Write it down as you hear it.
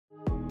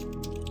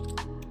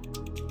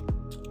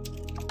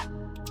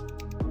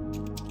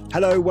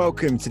Hello,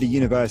 welcome to the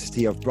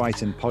University of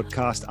Brighton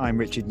podcast. I'm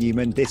Richard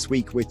Newman. This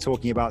week we're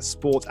talking about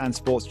sport and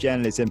sports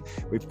journalism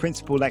with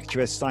Principal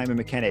Lecturer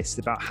Simon McKennis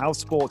about how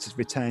sports has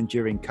returned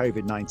during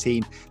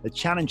COVID-19, the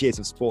challenges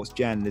of sports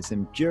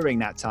journalism during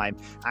that time,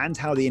 and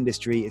how the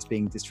industry is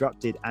being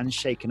disrupted and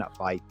shaken up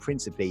by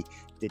principally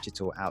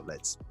digital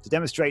outlets. To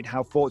demonstrate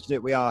how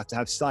fortunate we are to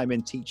have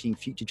Simon teaching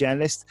future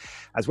journalists,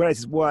 as well as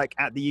his work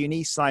at the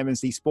uni,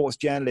 Simon's the Sports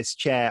Journalist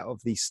Chair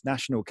of the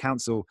National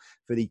Council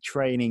for the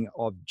Training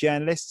of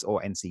Journalists,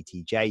 or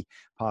NCTJ.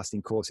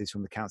 Passing courses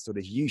from the council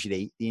is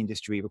usually the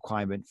industry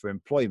requirement for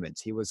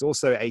employment. He was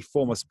also a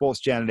former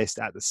sports journalist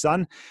at The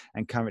Sun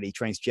and currently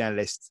trains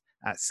journalists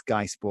at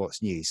Sky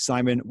Sports News.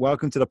 Simon,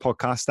 welcome to the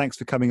podcast. Thanks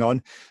for coming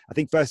on. I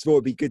think first of all,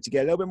 it'd be good to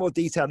get a little bit more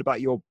detailed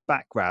about your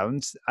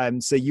background.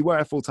 So you were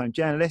a full-time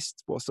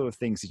journalist. What sort of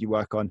things did you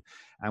work on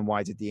and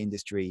why did the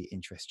industry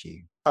interest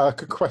you?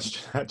 Good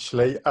question,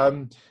 actually. I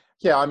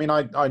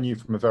knew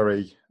from a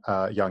very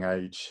young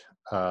age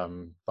that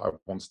I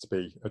wanted to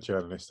be a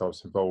journalist. I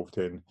was involved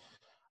in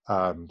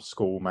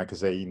school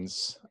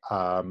magazines,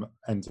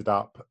 ended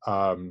up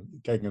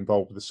getting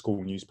involved with the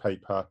school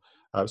newspaper,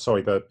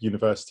 the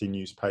university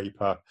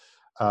newspaper.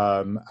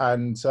 I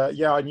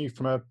knew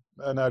from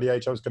an early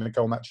age I was going to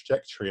go on that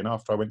trajectory. And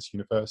after I went to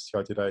university,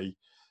 I did a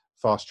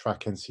fast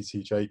track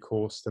NCTJ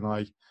course. Then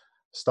I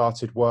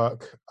started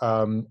work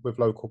with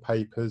local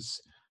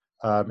papers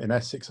in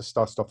Essex. I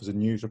started off as a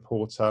news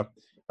reporter.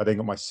 I then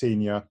got my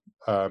senior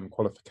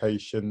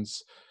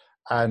qualifications.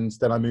 And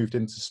then I moved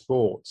into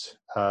sport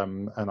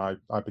and I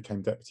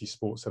became deputy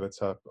sports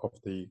editor of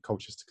the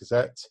Colchester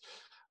Gazette.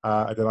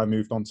 And then I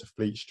moved on to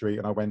Fleet Street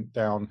and I went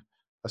down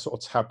a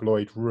sort of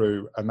tabloid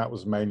route. And that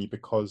was mainly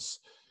because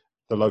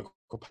the local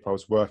paper I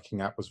was working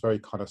at was very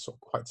kind of sort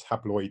of quite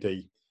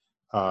tabloidy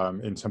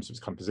in terms of its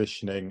kind of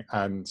positioning.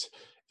 And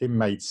it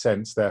made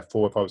sense,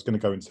 therefore, if I was going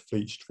to go into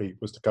Fleet Street,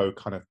 was to go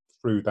kind of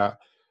through that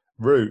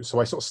route. So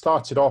I sort of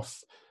started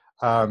off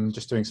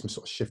just doing some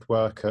sort of shift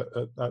work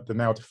at the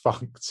now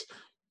defunct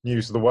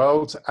News of the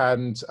World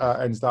and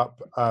ended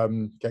up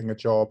getting a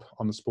job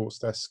on the sports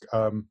desk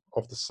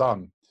of The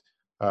Sun.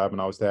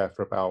 And I was there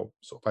for about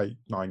sort of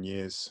 8-9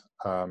 years.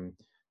 And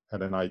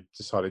then I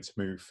decided to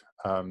move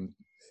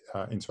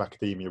into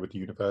academia with the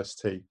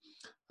university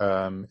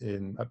at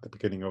the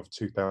beginning of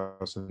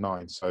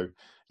 2009. So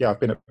yeah, I've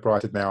been at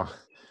Brighton now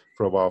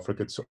for a while, for a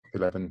good sort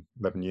of 11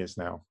 years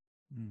now.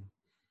 Mm.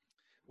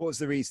 What was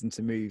the reason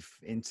to move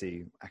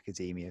into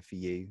academia for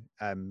you?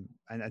 And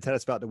tell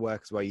us about the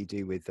work as well you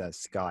do with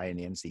Sky and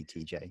the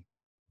NCTJ.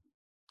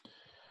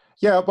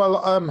 Yeah,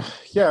 well,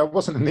 it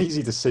wasn't an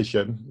easy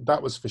decision,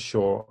 that was for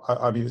sure.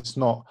 I mean, it's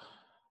not,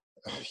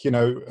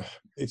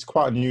 it's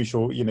quite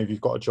unusual, if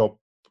you've got a job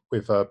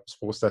with a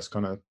sports desk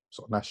on a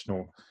sort of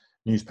national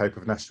newspaper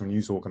of a national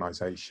news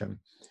organisation.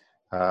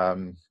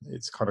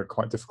 It's kind of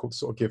quite difficult to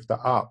sort of give that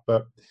up.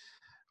 But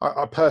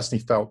I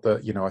personally felt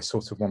that, I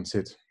sort of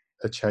wanted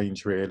a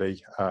change,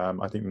 really.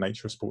 I think the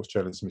nature of sports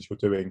journalism is you're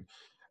doing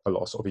a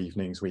lot of sort of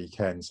evenings,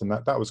 weekends, and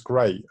that was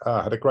great.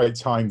 I had a great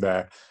time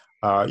there.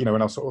 When I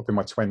was sort of in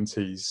my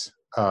 20s,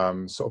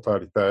 sort of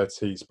early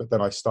 30s, but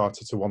then I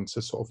started to want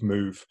to sort of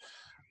move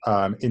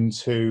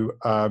into,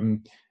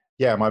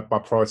 my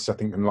priorities, I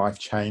think, in life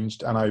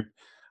changed. And I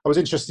was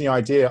interested in the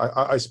idea,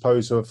 I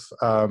suppose, of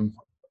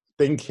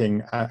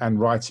thinking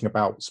and writing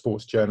about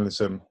sports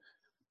journalism.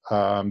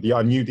 I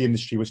knew the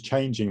industry was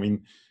changing. I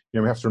mean,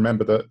 we have to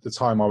remember that the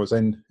time I was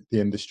in the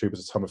industry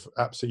was a time of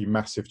absolutely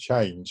massive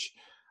change.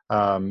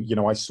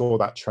 I saw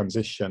that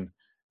transition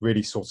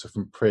really sort of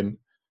from print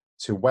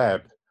to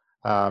web.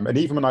 And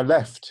even when I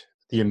left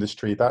the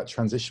industry, that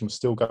transition was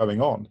still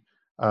going on.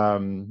 I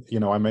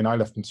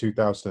left in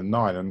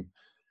 2009 and,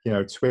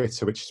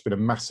 Twitter, which has been a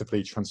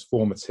massively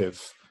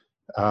transformative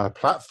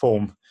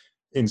platform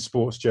in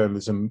sports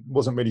journalism,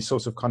 wasn't really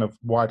sort of kind of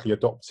widely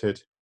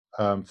adopted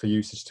for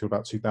usage till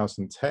about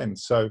 2010.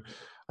 So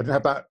I didn't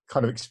have that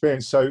kind of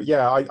experience. So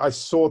yeah, I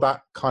saw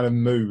that kind of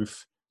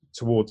move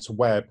towards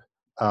web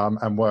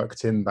and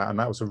worked in that. And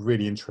that was a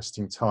really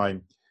interesting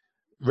time,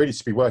 really,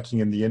 to be working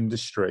in the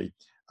industry.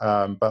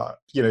 But,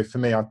 for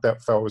me, I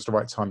felt it was the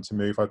right time to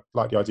move. I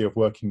like the idea of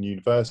working in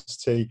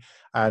university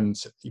and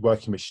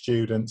working with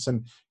students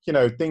and,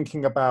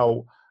 thinking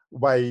about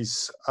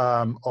ways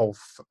of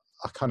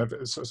kind of,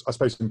 I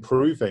suppose,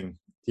 improving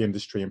the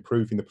industry,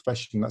 improving the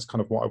profession. That's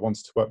kind of what I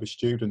wanted to work with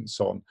students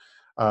on.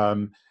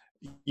 When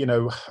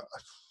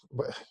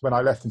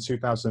I left in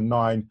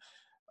 2009,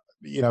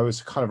 it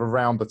was kind of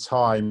around the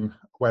time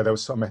where there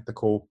was some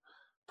ethical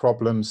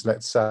problems,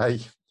 let's say,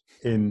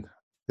 in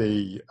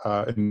the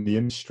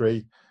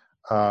industry.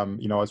 I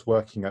was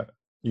working at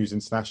News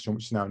International,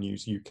 which is now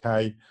News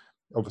UK,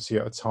 obviously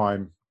at a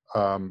time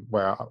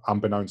where,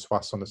 unbeknownst to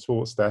us on the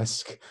sports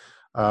desk,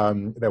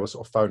 there was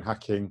sort of phone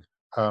hacking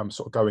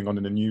sort of going on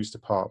in the news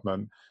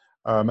department.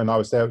 And I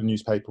was there at the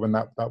newspaper when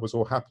that was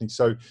all happening.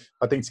 So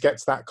I think to get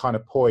to that kind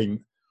of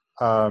point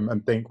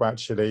and think, well,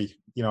 actually,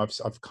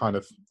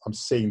 I'm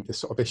seeing the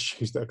sort of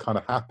issues that are kind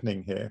of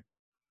happening here.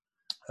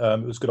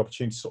 It was a good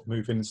opportunity to sort of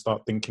move in and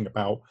start thinking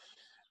about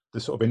the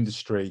sort of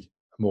industry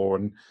more.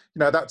 And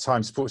at that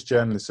time, sports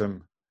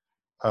journalism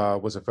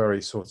was a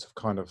very sort of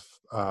kind of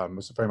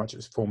was very much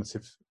its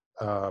formative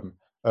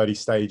early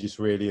stages,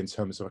 really, in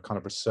terms of a kind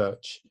of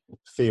research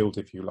field,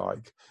 if you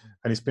like.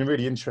 And it's been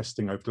really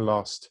interesting over the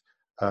last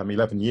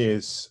 11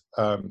 years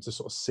to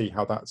sort of see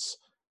how that's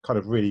kind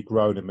of really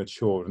grown and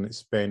matured. And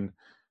it's been,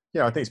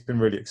 I think it's been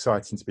really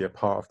exciting to be a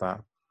part of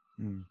that.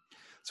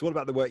 So what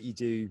about the work you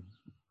do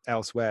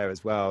elsewhere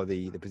as well,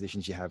 the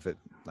positions you have at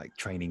like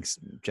training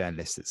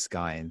journalists at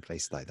Sky and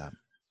places like that?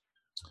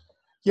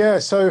 Yeah,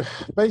 so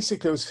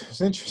basically it was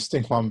an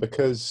interesting one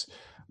because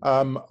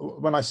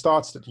when I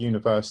started at the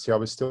university, I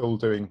was still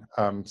doing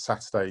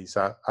Saturdays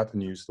at the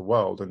News of the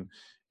World. And,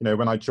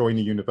 when I joined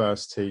the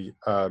university,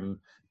 it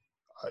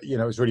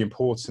was really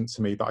important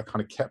to me that I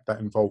kind of kept that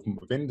involvement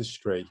with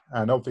industry.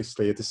 And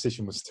obviously a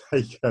decision was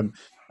taken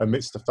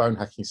amidst the phone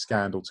hacking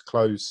scandal to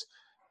close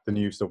the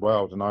News of the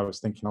World. And I was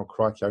thinking, oh,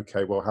 crikey,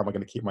 okay, well, how am I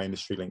going to keep my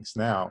industry links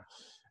now?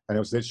 And it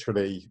was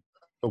literally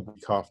a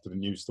week after the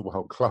News of the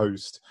World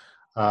closed,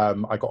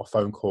 I got a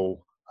phone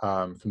call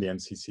from the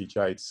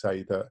NCCJ to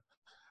say that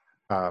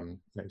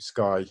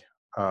Sky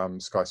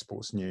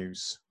Sports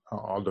News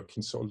are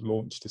looking to sort of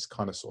launch this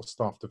kind of sort of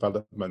staff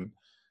development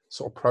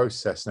sort of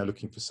process. And they're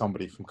looking for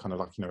somebody from kind of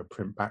like, a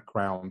print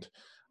background,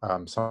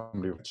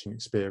 somebody with watching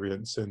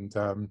experience. And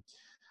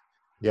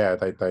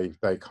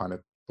they kind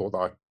of thought that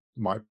I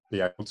might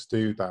be able to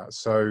do that.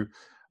 So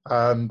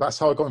that's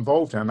how I got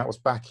involved in, and that was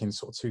back in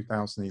sort of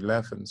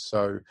 2011.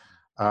 So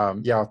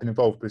I've been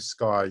involved with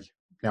Sky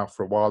now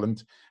for a while,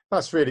 and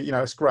that's really,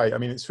 it's great. I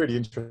mean, it's really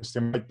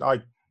interesting. I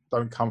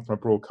don't come from a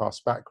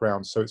broadcast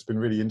background, so it's been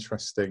really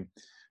interesting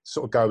to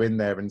sort of go in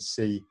there and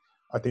see,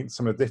 I think,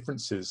 some of the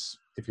differences,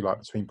 if you like,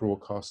 between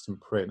broadcast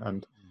and print,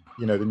 and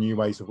the new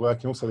ways of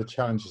working, also the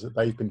challenges that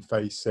they've been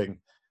facing,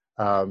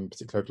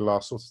 particularly over the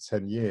last sort of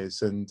 10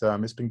 years. And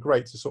it's been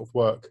great to sort of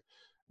work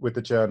with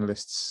the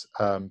journalists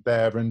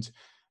there. And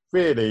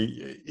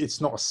really,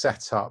 it's not a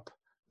setup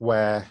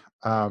where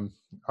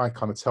I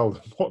kind of tell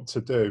them what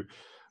to do.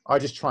 I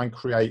just try and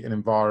create an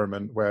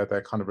environment where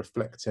they're kind of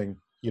reflecting,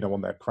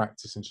 on their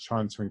practice, and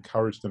trying to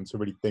encourage them to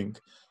really think,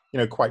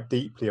 quite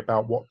deeply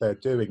about what they're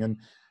doing. And,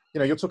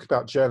 you'll talk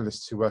about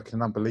journalists who work in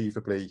an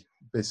unbelievably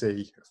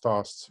busy,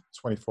 fast,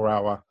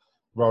 24-hour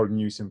rolling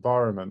news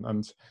environment.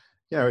 And,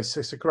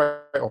 it's a great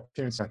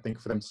opportunity, I think,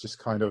 for them to just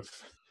kind of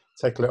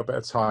take a little bit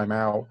of time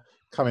out,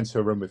 come into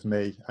a room with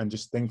me and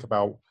just think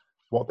about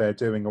what they're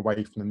doing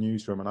away from the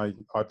newsroom. And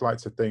I'd like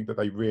to think that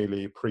they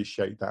really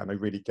appreciate that and they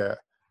really get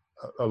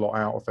a lot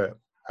out of it,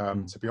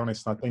 to be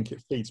honest. And I think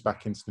it feeds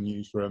back into the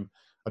newsroom.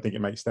 I think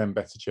it makes them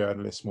better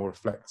journalists, more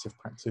reflective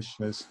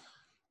practitioners.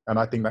 And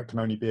I think that can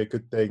only be a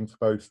good thing for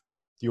both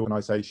the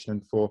organisation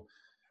and for,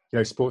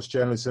 sports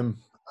journalism,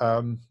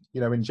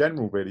 in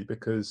general, really,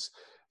 because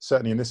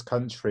certainly in this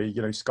country,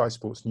 Sky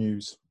Sports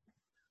News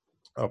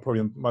are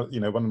probably, one of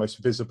the most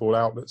visible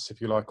outlets, if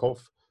you like,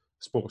 of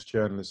sports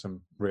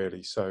journalism,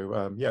 really.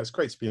 So, it's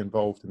great to be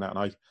involved in that.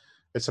 And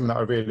it's something that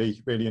I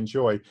really, really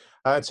enjoy.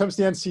 In terms of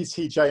the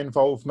NCCJ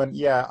involvement,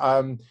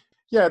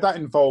 that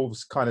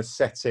involves kind of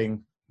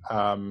setting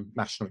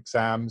national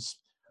exams.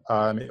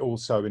 It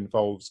also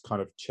involves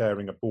kind of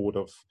chairing a board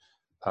of,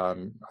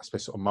 I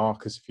suppose, sort of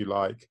markers, if you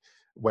like,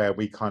 where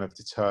we kind of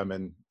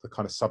determine the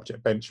kind of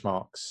subject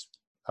benchmarks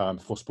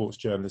for sports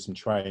journalism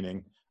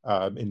training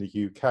in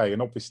the UK.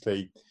 And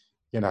obviously,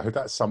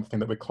 that's something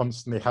that we're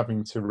constantly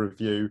having to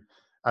review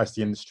as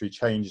the industry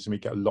changes, and we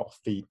get a lot of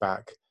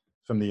feedback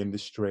from the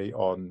industry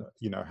on,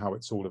 how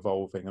it's all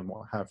evolving and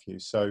what have you.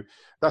 So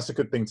that's a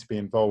good thing to be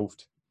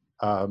involved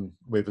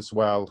with as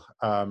well.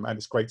 And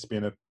it's great to be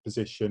in a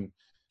position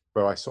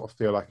where I sort of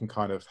feel I can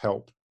kind of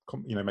help,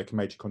 make a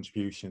major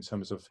contribution in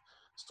terms of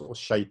sort of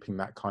shaping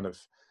that kind of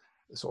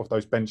sort of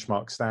those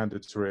benchmark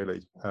standards,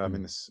 really,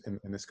 in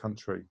this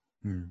country.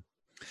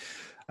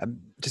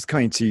 Just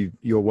coming to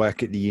your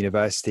work at the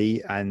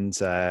university and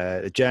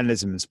the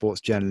journalism and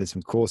sports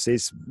journalism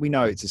courses, we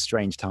know it's a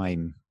strange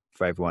time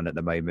for everyone at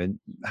the moment.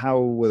 How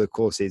will the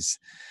courses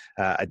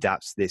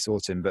adapt this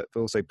autumn? But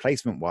also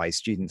placement-wise,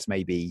 students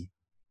may be,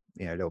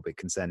 a little bit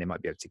concerned they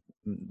won't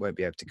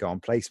be able to go on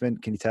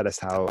placement. Can you tell us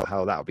how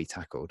that will be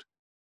tackled?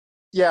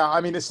 Yeah,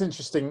 I mean, it's an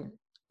interesting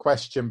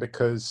question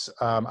because,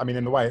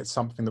 in a way, it's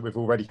something that we've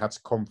already had to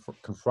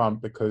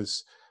confront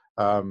because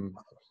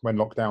when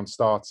lockdown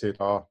started,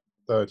 our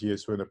third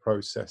years were in the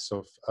process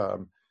of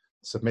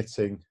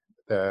submitting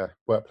their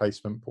work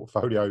placement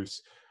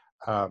portfolios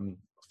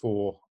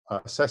for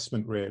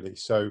assessment, really.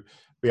 So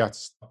we had to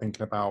start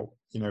thinking about,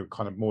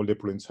 kind of more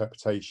liberal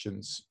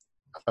interpretations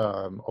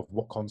of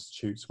what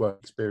constitutes work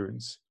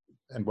experience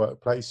and work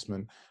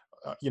placement.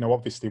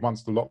 Obviously,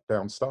 once the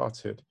lockdown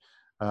started,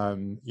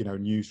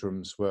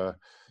 newsrooms were,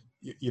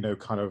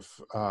 kind of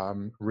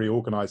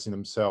reorganizing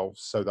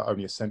themselves so that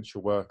only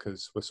essential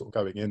workers were sort of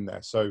going in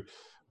there. So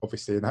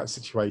obviously in that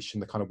situation,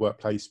 the kind of work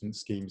placement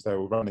schemes they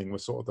were running were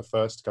sort of the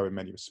first to go in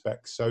many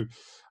respects. So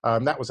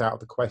that was out of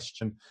the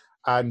question.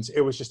 And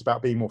it was just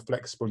about being more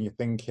flexible in your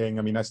thinking.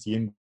 I mean, as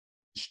the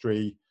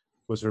industry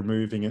was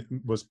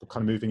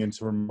kind of moving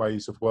into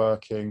ways of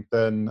working,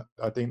 then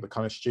I think the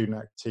kind of student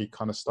activity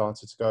kind of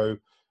started to go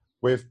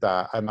with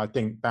that. And I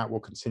think that will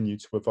continue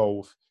to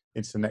evolve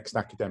into the next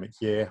academic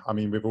year. I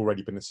mean, we've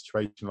already been in a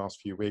situation in the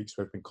last few weeks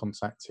where we've been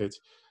contacted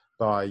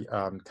by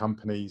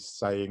companies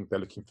saying they're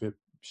looking for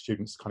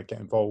students to kind of get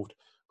involved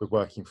with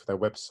working for their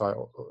website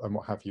and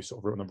what have you,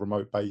 sort of on a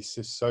remote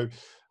basis. So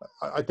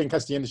I think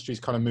as the industry is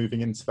kind of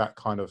moving into that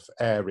kind of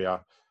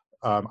area,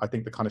 I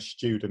think the kind of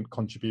student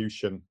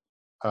contribution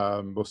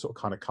will sort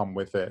of kind of come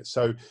with it.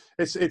 So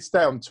it's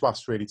down to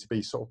us really to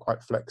be sort of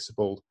quite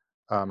flexible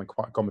and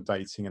quite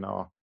accommodating in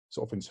our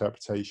sort of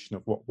interpretation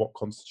of what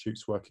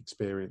constitutes work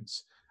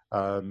experience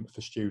for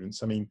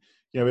students. I mean,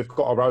 we've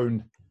got our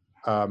own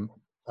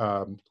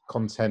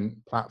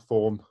content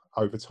platform,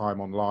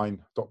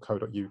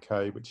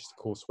 overtimeonline.co.uk, which is the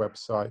course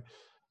website.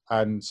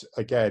 And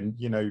again,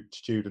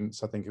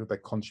 students, I think they're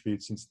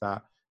contributing to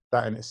that.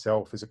 That in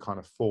itself is a kind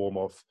of form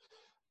of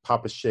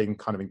publishing,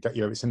 kind of,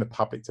 it's in the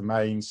public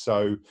domain.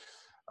 So,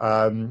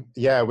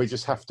 we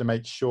just have to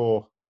make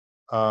sure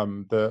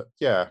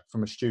that,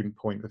 from a student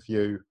point of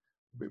view,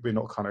 we're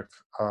not kind of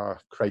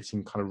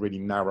creating kind of really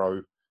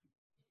narrow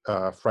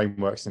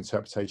frameworks and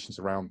interpretations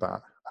around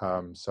that.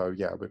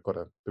 We've got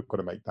to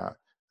make that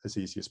as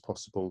easy as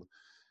possible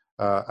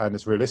and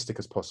as realistic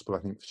as possible, I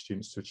think, for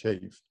students to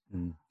achieve.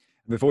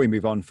 Before we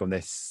move on from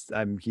this,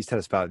 can you tell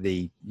us about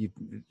you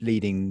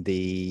leading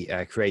the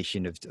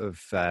creation of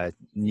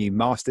new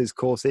master's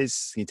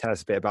courses? Can you tell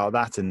us a bit about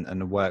that and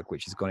the work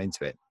which has gone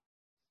into it?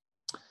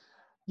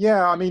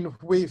 Yeah, I mean,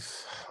 we've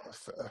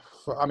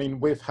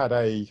had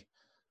a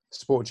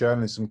sport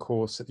journalism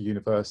course at the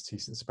university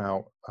since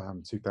about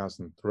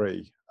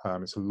 2003.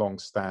 It's a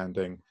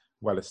long-standing,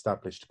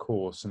 well-established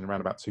course, and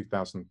around about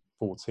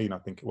 2014, I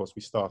think it was,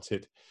 we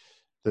started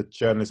the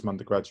journalism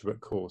undergraduate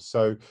course.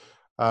 So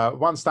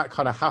once that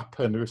kind of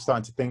happened, we were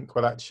starting to think,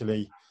 well,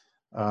 actually,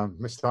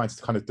 we're starting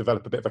to kind of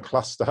develop a bit of a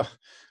cluster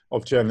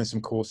of journalism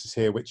courses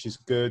here, which is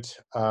good.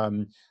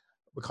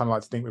 We kind of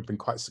like to think we've been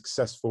quite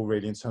successful,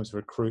 really, in terms of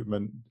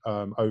recruitment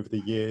over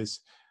the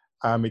years.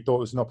 And we thought it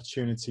was an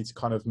opportunity to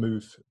kind of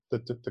move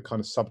the kind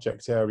of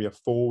subject area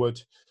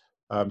forward,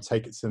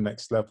 take it to the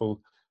next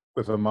level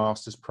with a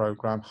master's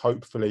program,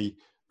 hopefully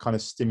kind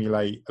of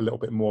stimulate a little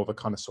bit more of a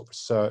kind of sort of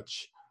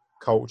research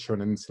culture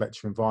and an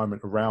intellectual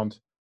environment around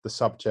the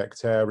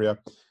subject area.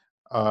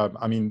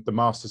 I mean, the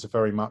masters are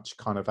very much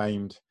kind of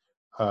aimed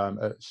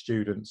at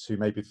students who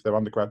maybe for their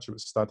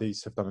undergraduate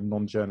studies have done a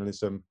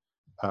non-journalism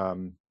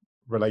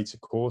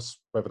related course,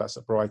 whether that's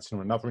at Brighton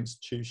or another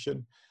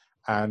institution.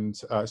 And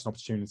it's an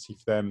opportunity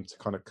for them to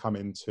kind of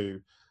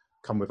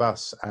come with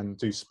us and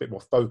do a bit more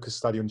focused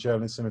study on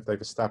journalism if they've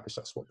established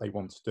that's what they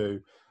want to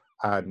do.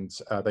 And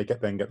they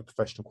then get the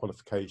professional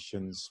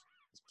qualifications,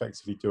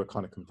 effectively do a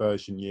kind of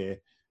conversion year,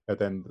 and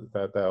then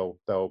they'll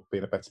be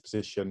in a better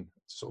position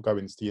to sort of go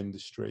into the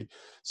industry.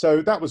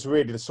 So that was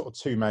really the sort of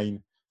two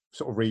main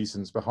sort of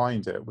reasons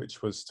behind it,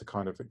 which was to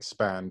kind of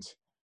expand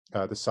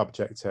the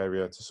subject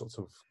area, to sort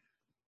of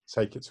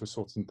take it to a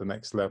sort of the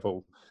next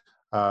level.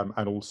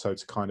 And also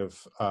to kind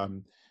of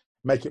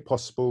make it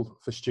possible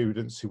for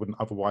students who wouldn't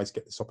otherwise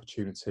get this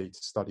opportunity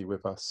to study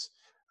with us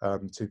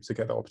to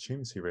get that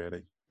opportunity,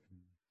 really.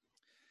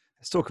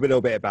 Let's talk a little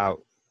bit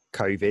about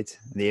COVID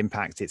and the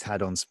impact it's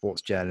had on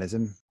sports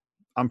journalism.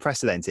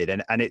 Unprecedented,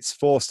 and it's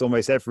forced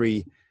almost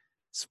every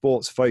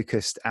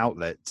sports-focused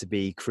outlet to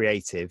be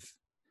creative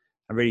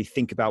and really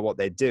think about what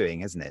they're doing,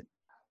 hasn't it?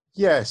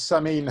 Yes, I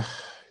mean,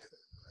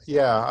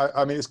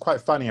 I mean, it's quite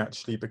funny,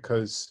 actually,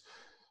 because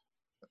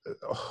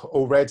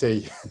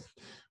already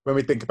when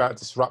we think about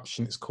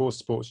disruption it's caused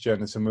sports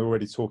journalism, we're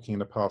already talking in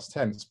the past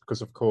tense,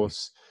 because of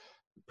course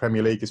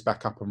Premier League is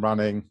back up and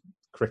running,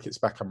 cricket's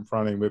back up and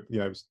running, with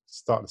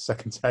start the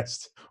second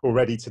test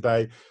already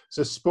today.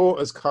 So sport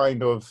has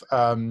kind of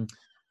I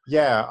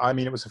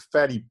mean, it was a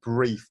fairly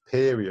brief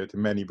period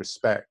in many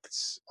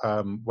respects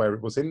where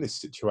it was in this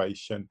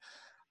situation,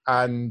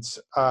 and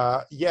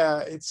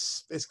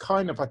it's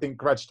kind of, I think,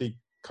 gradually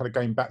kind of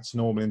going back to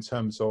normal in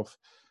terms of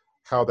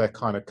how they're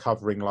kind of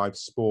covering live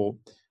sport.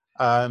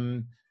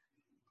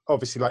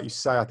 Obviously, like you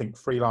say, I think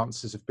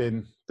freelancers have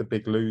been the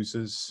big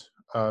losers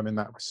in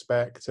that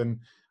respect. And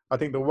I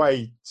think the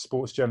way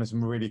sports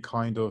journalism really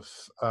kind of,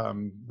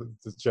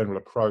 the general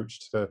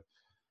approach to the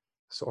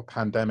sort of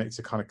pandemic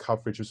to kind of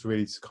coverage was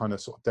really to kind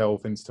of sort of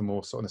delve into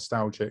more sort of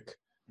nostalgic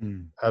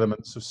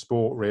elements of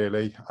sport,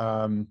 really.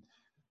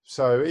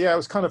 So yeah, it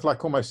was kind of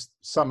like almost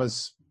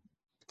summer's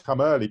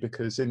come early,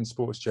 because in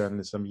sports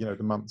journalism,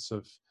 the months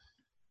of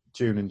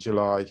June and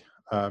July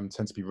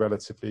tend to be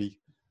relatively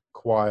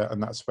quiet,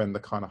 and that's when the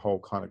kind of whole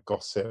kind of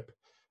gossip,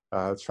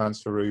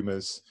 transfer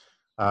rumours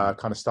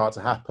kind of start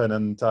to happen,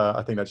 and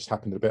I think that just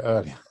happened a bit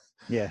earlier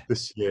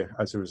this year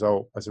as a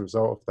result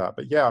of that.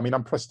 But yeah, I mean,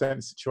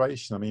 unprecedented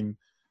situation. I mean,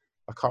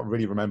 I can't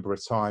really remember a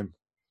time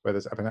where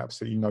there's been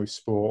absolutely no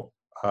sport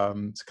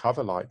to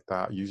cover like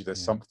that. Usually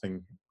there's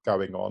something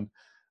going on,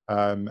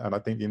 and I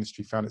think the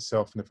industry found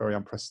itself in a very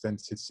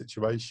unprecedented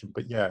situation.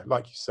 But yeah,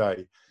 like you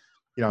say,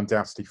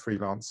 undoubtedly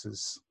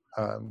freelancers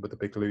with the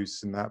big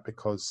lose in that,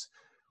 because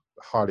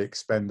highly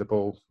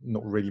expendable,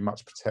 not really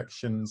much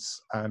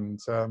protections, and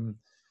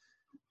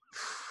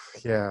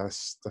yeah,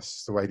 that's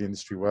just the way the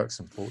industry works,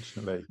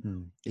 unfortunately.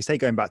 You say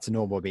going back to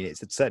normal. I mean,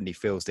 it certainly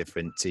feels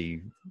different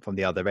from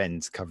the other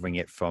end, covering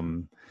it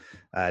from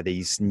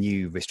these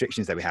new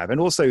restrictions that we have, and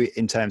also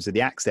in terms of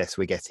the access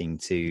we're getting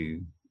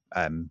to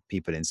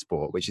people in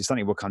sport, which is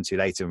something we'll come to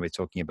later when we're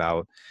talking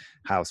about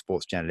how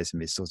sports journalism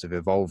is sort of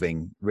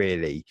evolving,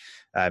 really.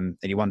 And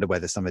you wonder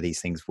whether some of these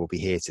things will be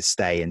here to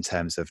stay in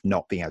terms of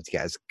not being able to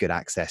get as good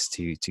access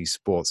to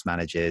sports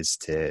managers,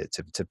 to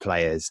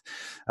players.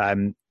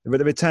 With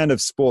the return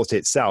of sport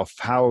itself,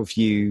 how have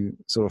you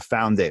sort of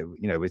found it?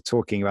 You know, we're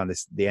talking around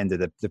the end of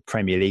the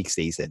Premier League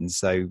season.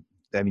 So,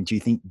 I mean, do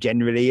you think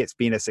generally it's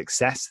been a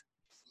success?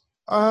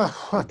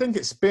 I think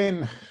it's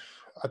been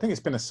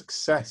a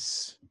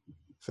success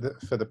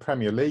for the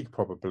Premier League,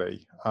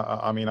 probably.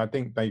 I mean, I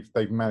think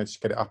they've managed to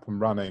get it up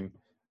and running,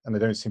 and they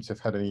don't seem to have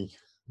had any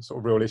sort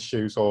of real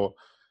issues or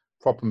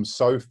problems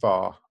so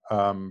far,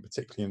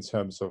 particularly in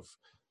terms of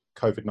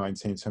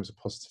COVID-19, in terms of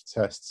positive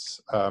tests,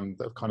 that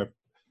have kind of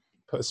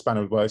put a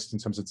spanner in the works in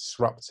terms of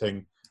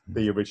disrupting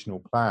the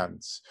original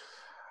plans.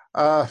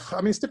 I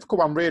mean, it's a difficult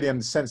one, really, in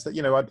the sense that,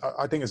 you know,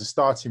 I think as a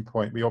starting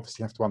point, we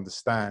obviously have to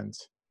understand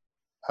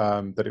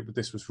that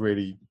this was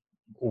really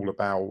all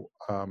about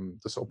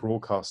the sort of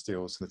broadcast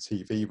deals and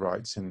the TV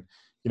rights, and,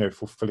 you know,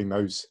 fulfilling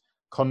those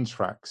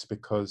contracts,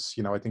 because,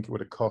 you know, I think it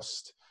would have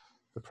cost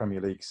the Premier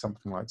League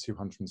something like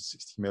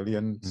 260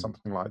 million,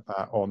 something like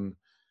that, on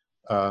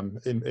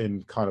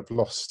in kind of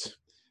lost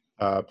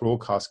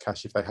broadcast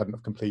cash if they hadn't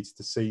have completed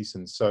the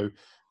season. So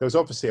there was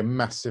obviously a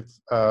massive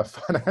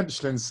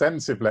financial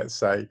incentive, let's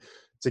say,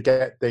 to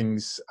get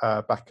things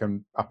back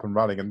and up and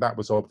running, and that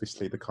was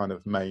obviously the kind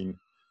of main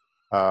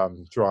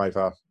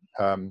driver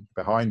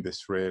behind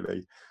this,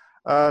 really.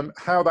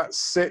 How that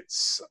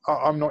sits,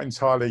 I'm not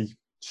entirely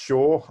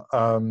sure.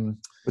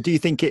 But do you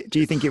think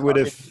it would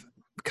have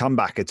come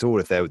back at all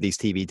if these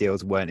TV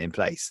deals weren't in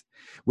place?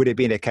 Would it have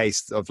been a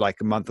case of,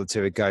 like, a month or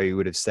two ago, you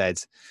would have said,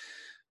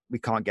 we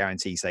can't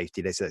guarantee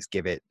safety, let's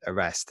give it a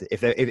rest?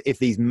 If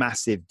these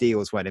massive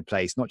deals weren't in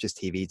place, not just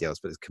TV deals,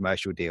 but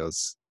commercial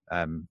deals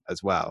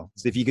as well.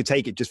 So if you could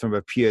take it just from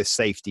a pure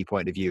safety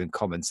point of view and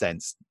common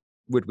sense,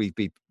 would we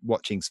be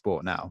watching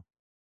sport now?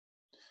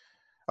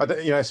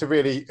 You know, it's a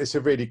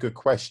really good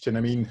question.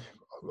 I mean,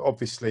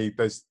 obviously,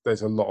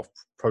 there's a lot of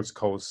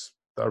protocols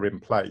that are in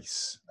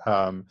place.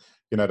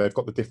 You know, they've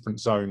got the different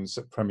zones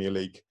at Premier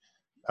League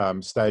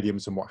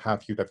stadiums and what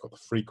have you. They've got the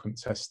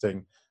frequent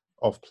testing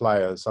of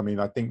players. I mean,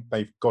 I think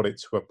they've got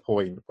it to a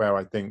point where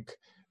I think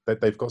that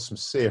they've got some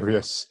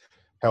serious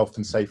health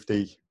and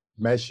safety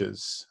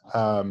measures.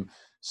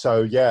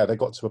 So yeah, they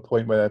got to a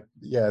point where,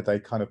 yeah, they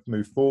kind of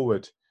move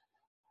forward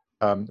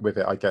with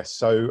it, I guess.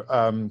 So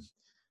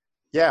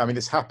yeah, I mean,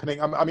 it's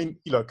happening. I mean,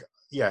 look,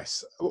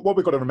 yes, what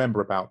we've got to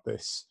remember about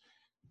this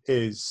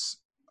is,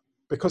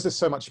 because there's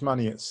so much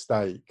money at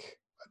stake,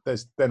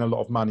 there's then a lot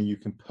of money you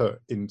can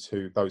put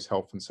into those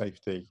health and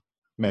safety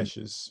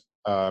measures.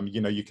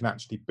 You know, you can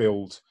actually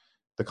build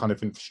the kind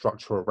of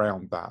infrastructure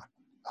around that.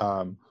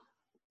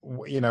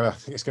 You know, I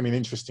think it's going to be an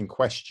interesting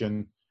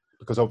question,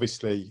 because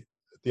obviously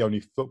the only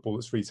football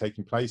that's really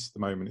taking place at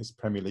the moment is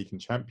Premier League and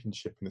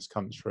Championship in this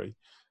country.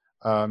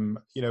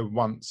 You know,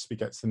 once we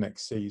get to the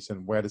next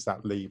season, where does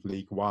that leave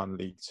League One,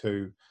 League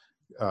Two,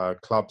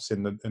 clubs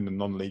in the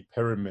non-league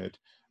pyramid,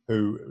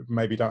 who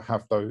maybe don't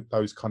have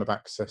those kind of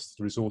access to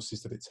the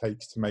resources that it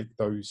takes to make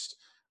those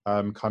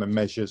kind of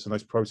measures and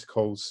those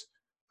protocols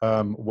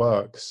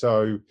work?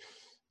 So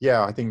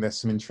yeah, I think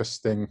there's some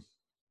interesting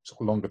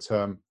sort of longer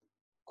term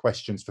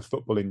questions for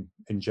football in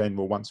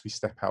general once we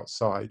step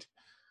outside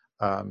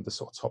the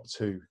sort of top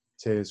two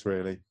tiers,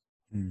 really.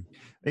 I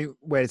mean,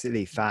 where does it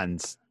leave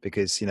fans?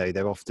 Because, you know,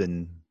 they're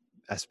often,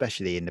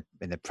 especially in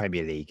the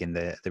Premier League and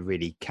the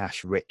really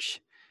cash rich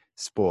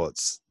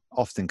sports,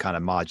 often kind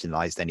of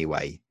marginalized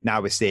anyway.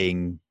 Now we're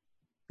seeing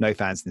no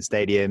fans in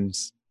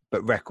stadiums,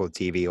 but record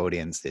TV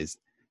audiences.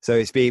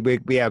 So we'll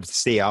be able to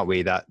see, aren't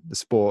we, that the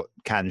sport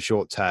can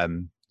short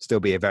term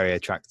still be a very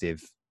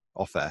attractive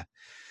offer.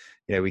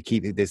 You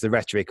know, there's the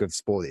rhetoric of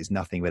sport is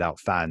nothing without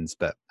fans,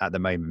 but at the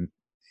moment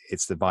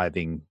it's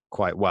surviving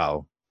quite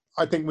well.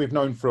 I think we've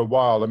known for a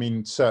while. I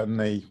mean,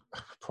 certainly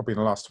probably in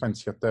the last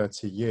 20 or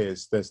 30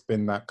 years, there's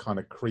been that kind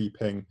of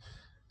creeping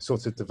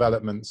sort of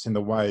developments in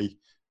the way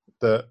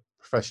that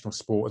professional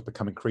sport has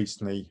become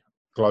increasingly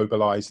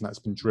globalized, and that's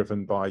been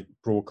driven by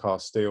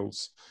broadcast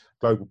deals,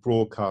 global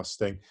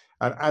broadcasting.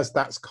 And as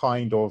that's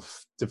kind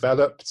of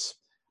developed,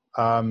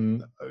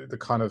 the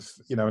kind of,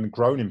 you know, and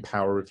grown in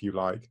power, if you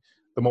like,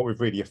 then what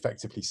we've really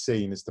effectively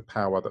seen is the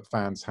power that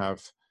fans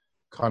have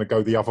kind of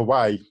go the other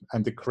way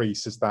and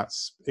decrease as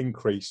that's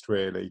increased,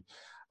 really.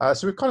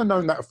 So we've kind of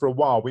known that for a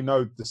while. We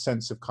know the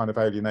sense of kind of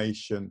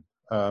alienation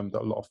that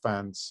a lot of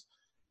fans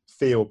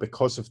feel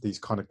because of these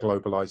kind of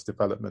globalized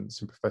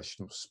developments in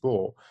professional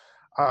sport.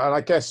 And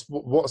I guess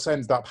what's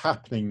ended up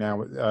happening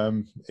now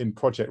in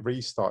Project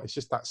Restart is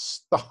just that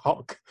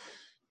stark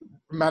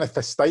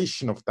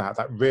manifestation of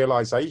that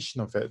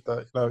realization of it,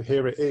 that, you know,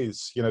 here it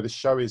is, you know, the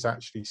show is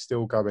actually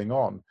still going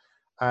on,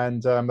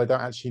 and they don't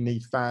actually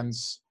need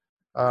fans,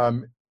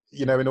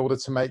 you know, in order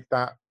to make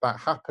that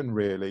happen,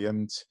 really.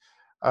 And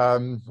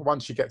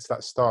once you get to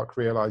that stark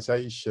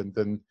realization,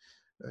 then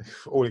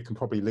all it can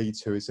probably lead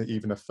to is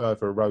even a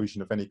further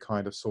erosion of any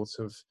kind of sort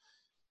of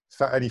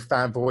any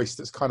fan voice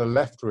that's kind of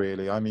left,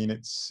 really. I mean,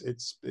 it's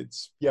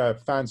yeah,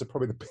 fans are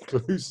probably the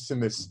big losers in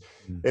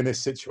this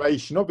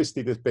situation.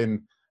 Obviously, there's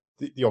been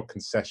the odd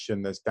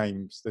concession. There's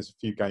a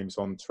few games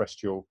on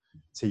terrestrial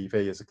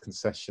TV as a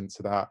concession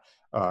to that.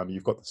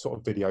 You've got the sort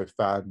of video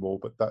fan wall,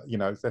 but that, you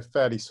know, they're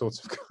fairly sort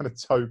of kind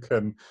of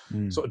token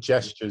sort of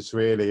gestures,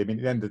 really. I mean,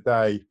 at the end of the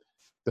day,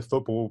 the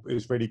football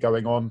is really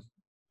going on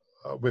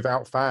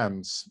without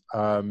fans,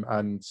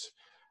 and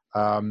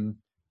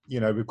you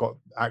know, we've got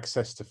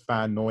access to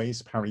fan noise.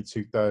 Apparently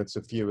 2/3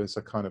 of viewers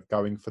are kind of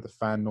going for the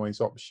fan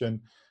noise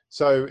option.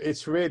 So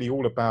it's really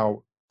all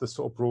about the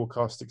sort of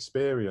broadcast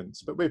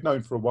experience. But we've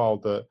known for a while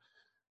that,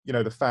 you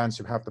know, the fans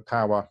who have the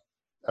power,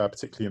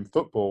 particularly in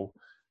football,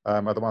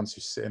 are the ones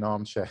who sit in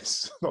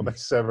armchairs, not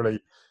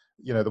necessarily,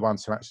 you know, the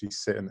ones who actually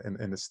sit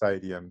in the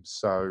stadium.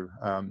 So,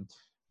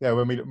 yeah,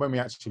 when we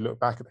actually look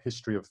back at the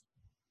history of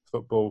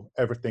football,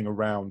 everything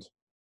around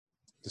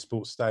the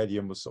sports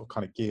stadium was sort of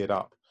kind of geared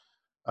up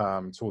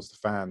towards the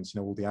fans, you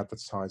know, all the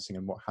advertising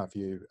and what have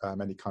you,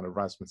 any kind of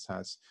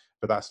razzmatazz,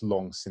 but that's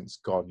long since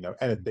gone. You know,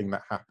 anything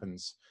that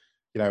happens,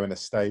 you know, in a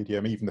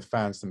stadium, even the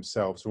fans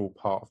themselves are all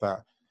part of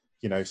that,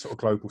 you know, sort of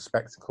global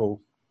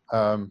spectacle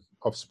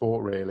of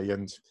sport, really.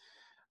 And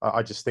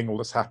I just think all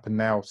that's happened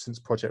now since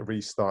Project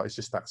Restart is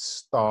just that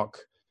stark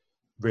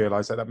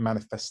that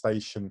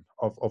manifestation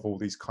of all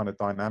these kind of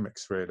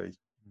dynamics, really.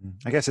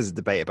 I guess there's a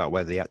debate about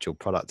whether the actual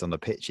product on the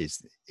pitch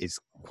is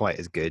quite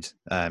as good.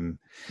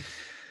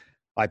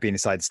 I've been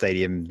inside the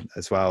stadium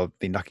as well,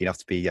 been lucky enough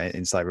to be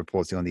inside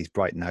reporting on these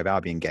Brighton Hove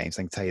Albion games.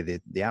 I can tell you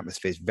the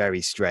atmosphere is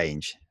very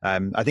strange.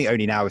 I think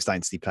only now we're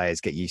starting to see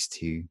players get used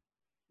to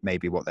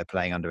maybe what they're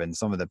playing under, and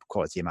some of the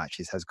quality of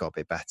matches has got a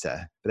bit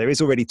better. But there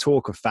is already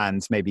talk of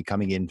fans maybe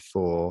coming in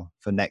for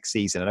next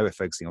season. I know we're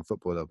focusing on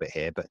football a little bit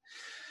here, but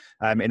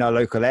in our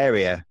local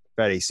area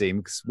fairly soon,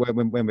 because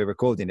when we're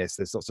recording this,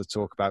 there's lots of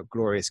talk about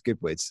Glorious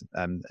Goodwood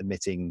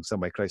admitting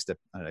somewhere close to,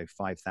 I don't know,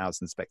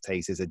 5,000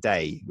 spectators a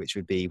day, which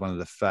would be one of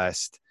the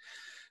first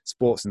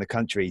sports in the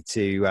country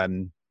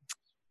to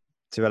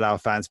allow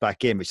fans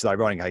back in, which is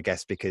ironic, I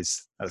guess,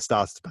 because at the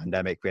start of the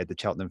pandemic, we had the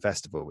Cheltenham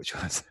Festival, which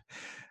was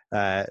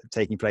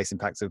taking place in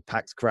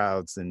packed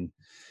crowds, and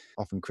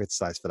often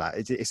criticised for that.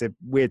 It's a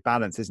weird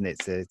balance, isn't it,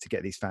 to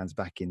get these fans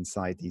back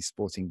inside these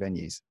sporting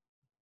venues?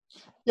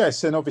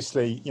 Yes, and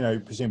obviously, you know,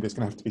 presumably there's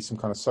going to have to be some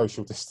kind of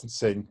social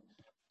distancing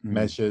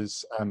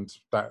measures, and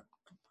that,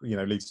 you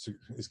know,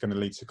 is going to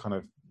lead to kind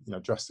of, you know,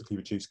 drastically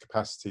reduced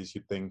capacities,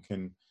 you'd think,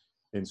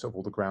 in sort of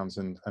all the grounds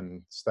and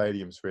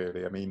stadiums,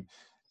 really. I mean,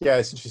 yeah,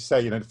 it's interesting to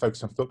say, you know, to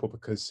focus on football,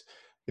 because,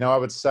 you know, I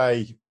would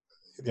say,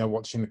 you know,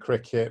 watching the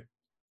cricket,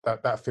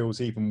 that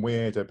feels even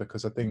weirder,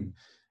 because I think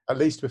at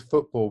least with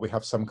football we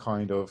have some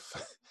kind of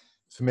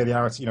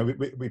familiarity. You know,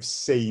 we've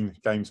seen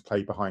games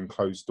played behind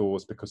closed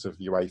doors because of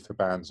UEFA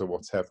bans or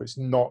whatever. It's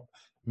not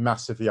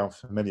massively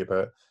unfamiliar,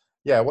 but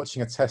yeah,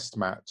 watching a test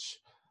match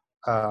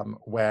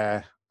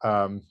where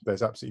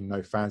there's absolutely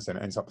no fans, then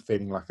it ends up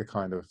feeling like a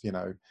kind of, you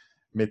know,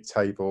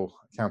 mid-table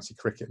county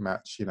cricket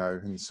match, you know,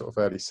 in sort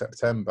of early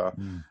September,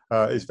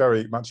 is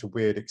very much a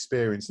weird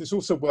experience. It's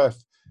also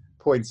worth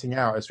pointing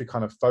out, as we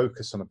kind of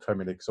focus on the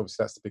Premier League, because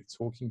obviously that's the big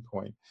talking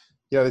point,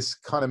 you know, this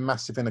kind of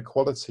massive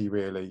inequality,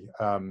 really,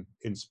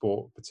 in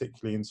sport,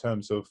 particularly in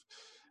terms of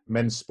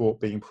men's sport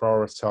being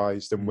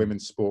prioritised and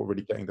women's sport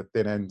really getting the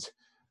thin end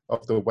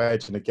of the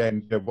wedge. And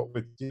again,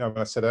 you know, when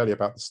I said earlier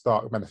about the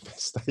stark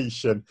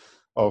manifestation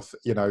of,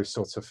 you know,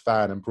 sort of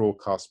fan and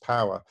broadcast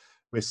power,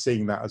 we're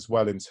seeing that as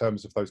well in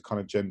terms of those kind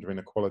of gender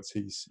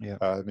inequalities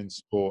in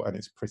sport, and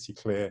it's pretty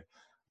clear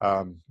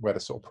where the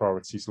sort of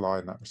priorities lie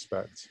in that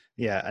respect.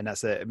 Yeah, and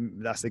that's a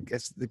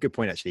good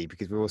point, actually,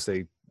 because we're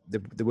also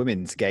the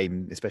women's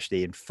game,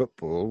 especially in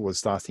football, was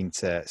starting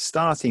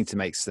to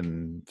make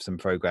some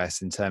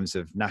progress in terms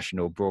of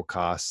national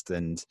broadcast,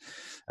 and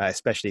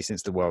especially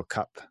since the World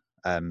Cup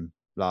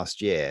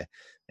last year,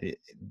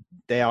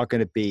 they are going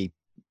to be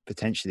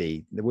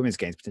the women's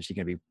game is potentially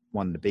going to be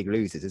one of the big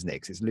losers, isn't it?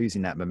 Because it's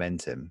losing that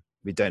momentum.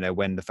 We don't know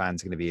when the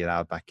fans are going to be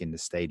allowed back in the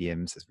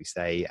stadiums, as we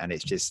say, and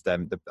it's just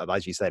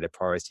as you say, the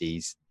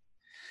priorities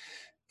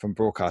from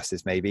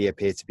broadcasters maybe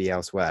appear to be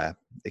elsewhere.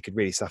 They could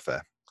really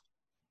suffer.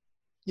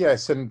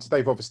 Yes, and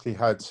they've obviously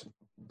had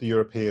the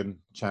European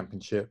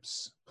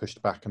Championships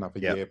pushed back another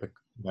year, but,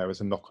 you know,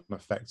 as a knock-on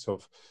effect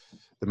of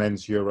the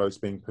men's Euros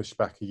being pushed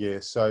back a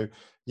year. So,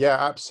 yeah,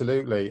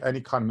 absolutely.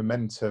 Any kind of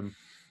momentum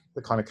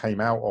that kind of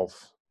came out of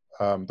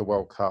the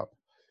World Cup,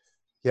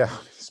 yeah,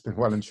 it's been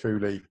well and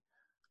truly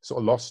sort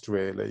of lost,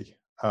 really,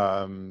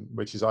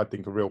 which is, I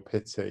think, a real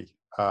pity.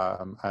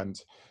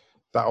 And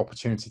that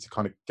opportunity to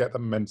kind of get the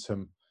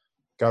momentum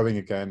going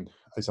again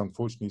is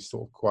unfortunately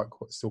sort of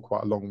still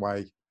quite a long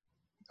way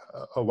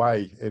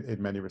away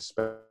in many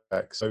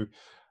respects. So,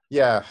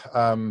 I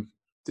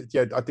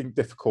think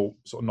difficult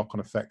sort of knock-on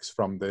effects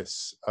from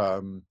this,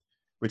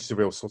 which is a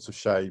real sort of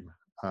shame.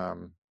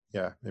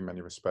 In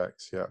many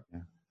respects. Yeah.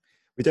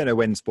 We don't know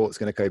when sport's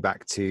going to go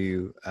back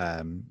to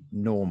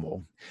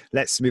normal.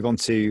 Let's move on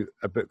to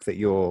a book that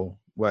you're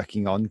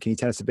working on. Can you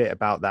tell us a bit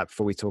about that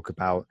before we talk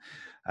about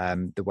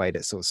the way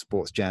that sort of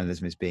sports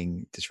journalism is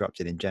being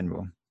disrupted in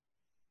general?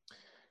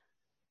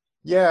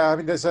 Yeah, I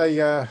mean, there's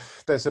a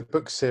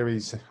book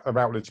series, a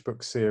Routledge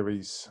book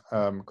series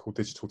called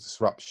Digital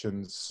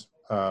Disruptions,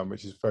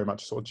 which is very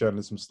much a sort of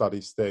journalism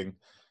studies thing,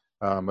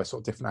 where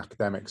sort of different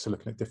academics are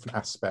looking at different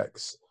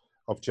aspects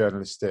of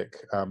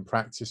journalistic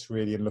practice,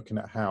 really, and looking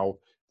at how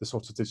the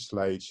sort of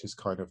digital age has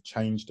kind of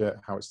changed it,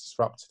 how it's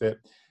disrupted it.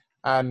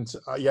 And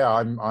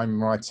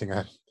I'm writing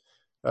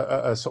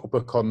a sort of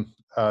book on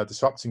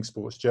disrupting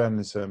sports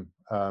journalism.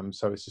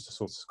 So it's just a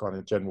sort of kind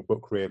of general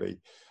book,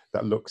 really,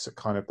 that looks at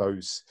kind of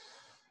those,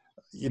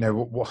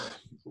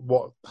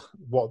 what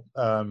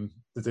the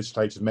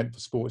digital age has meant for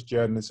sports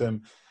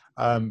journalism,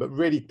 but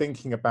really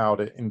thinking about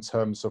it in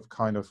terms of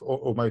kind of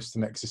almost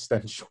an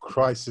existential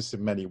crisis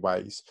in many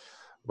ways,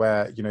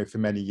 where, for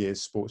many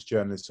years sports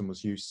journalism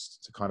was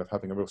used to kind of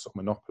having a real sort of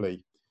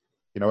monopoly,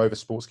 over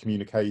sports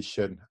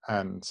communication,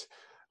 and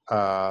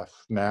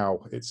now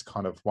it's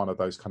kind of one of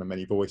those kind of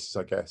many voices,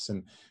 I guess.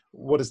 And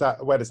where does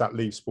that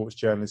leave sports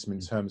journalism in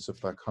terms of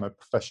that kind of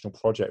professional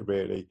project,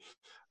 really,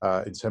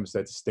 in terms of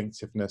their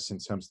distinctiveness, in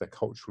terms of their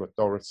cultural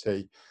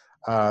authority?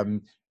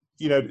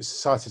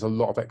 Society has a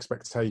lot of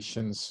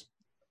expectations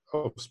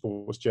of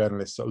sports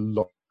journalists at a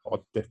lot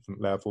of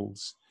different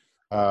levels,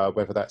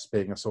 whether that's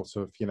being a sort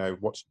of,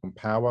 watching on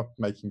power,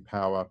 making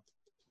power,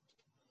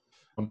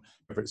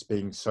 whether it's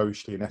being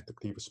socially and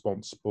ethically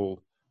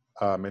responsible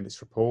in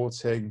its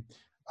reporting,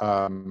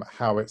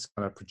 how it's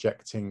kind of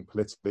projecting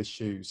political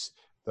issues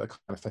that kind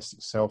of manifest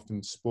itself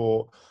in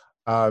sport.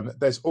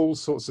 There's all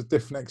sorts of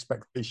different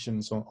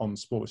expectations on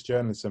sports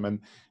journalism. And,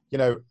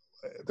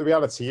 the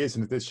reality is,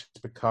 in addition,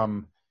 it's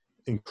become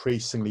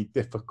increasingly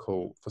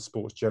difficult for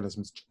sports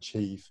journalism to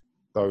achieve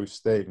those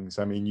things.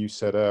 I mean, you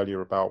said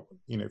earlier about,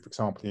 for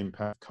example, the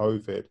impact of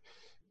COVID.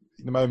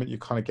 The moment you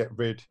kind of get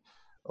rid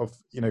of,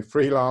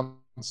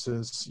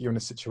 freelancers, you're in a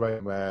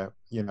situation where,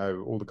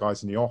 all the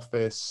guys in the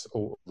office,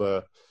 all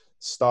the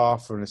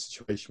staff are in a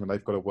situation where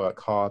they've got to work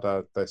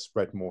harder, they're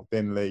spread more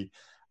thinly.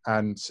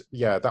 And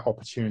that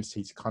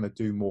opportunity to kind of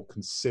do more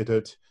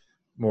considered,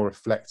 more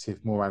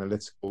reflective, more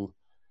analytical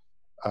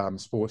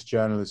sports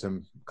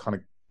journalism kind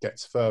of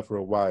gets further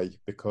away,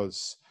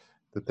 because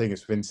the thing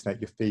is, with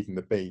internet, you're feeding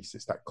the beast.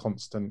 It's that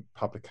constant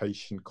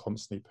publication,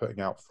 constantly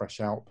putting out fresh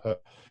output,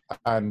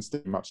 and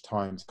still much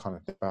time to kind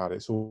of think about it.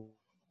 It's all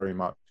very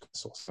much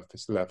sort of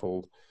surface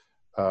level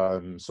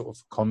sort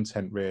of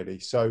content, really.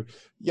 So,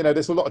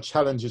 there's a lot of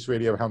challenges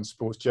really around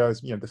sports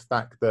journalism. The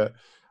fact that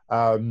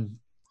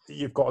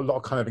you've got a lot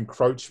of kind of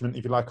encroachment,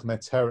 if you like, on their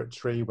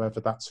territory, whether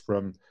that's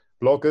from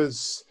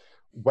bloggers,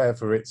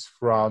 whether it's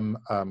from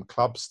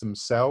clubs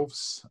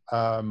themselves.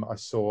 I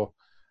saw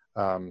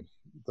the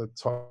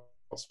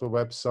Totspur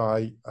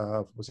website,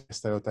 was it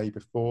yesterday or the day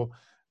before,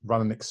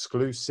 run an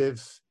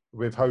exclusive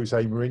with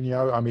Jose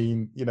Mourinho. I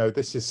mean,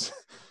 this is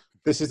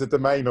the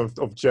domain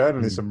of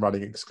journalism,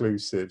 running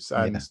exclusives,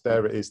 and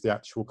there it is, the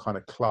actual kind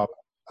of club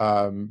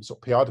sort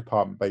of PR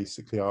department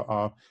basically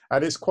are,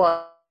 and it's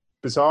quite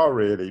bizarre,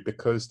 really,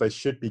 because they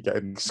should be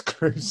getting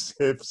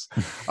exclusives.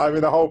 I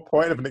mean, the whole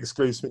point of an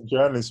exclusive in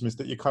journalism is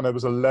that you kind of,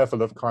 was a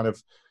level of kind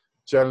of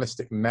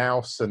journalistic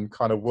nous and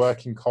kind of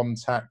working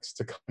contacts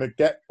to kind of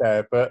get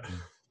there. But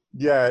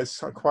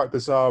it's quite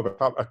bizarre.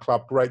 A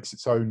club breaks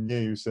its own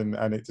news and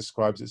it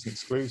describes it as an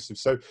exclusive.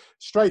 So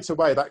straight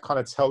away, that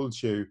kind of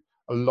tells you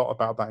a lot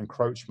about that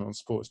encroachment on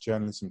sports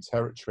journalism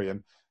territory,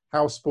 and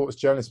how sports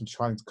journalism is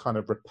trying to kind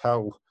of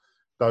repel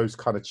those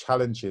kind of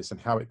challenges,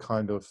 and how it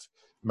kind of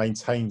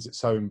maintains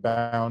its own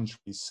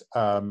boundaries.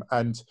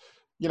 And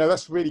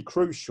that's really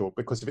crucial,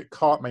 because if it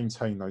can't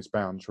maintain those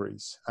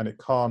boundaries and it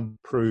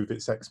can't prove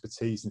its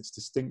expertise and its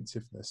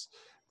distinctiveness,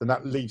 then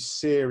that leaves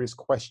serious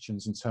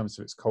questions in terms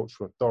of its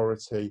cultural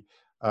authority,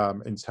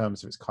 in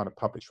terms of its kind of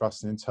public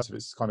trust, and in terms of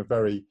its kind of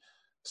very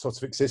sort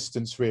of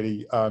existence,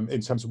 really,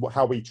 in terms of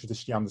how we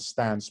traditionally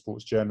understand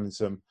sports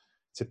journalism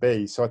to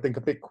be. So I think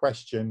a big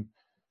question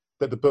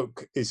that the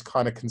book is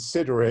kind of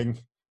considering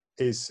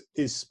is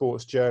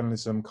sports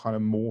journalism kind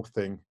of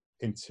morphing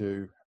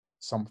into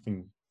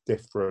something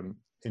different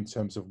in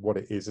terms of what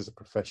it is as a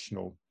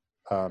professional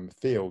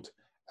field,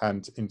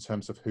 and in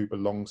terms of who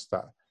belongs to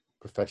that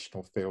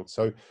professional field.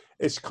 So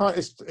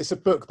it's a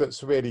book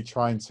that's really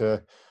trying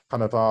to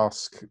kind of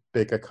ask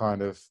bigger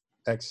kind of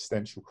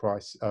existential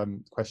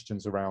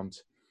questions around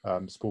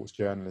sports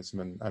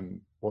journalism and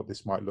what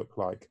this might look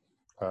like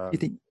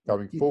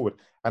going forward,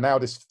 and how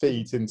this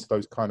feeds into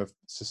those kind of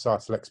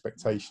societal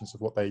expectations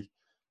of what they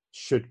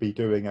should be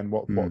doing and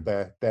what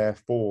they're there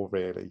for,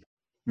 really.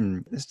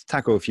 Let's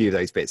tackle a few of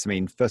those bits. I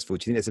mean, first of all,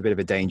 do you think there's a bit of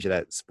a danger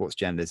that sports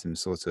journalism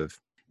sort of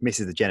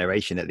misses the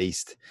generation, at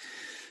least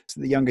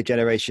the younger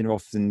generation are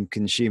often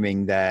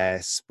consuming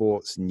their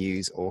sports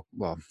news, or,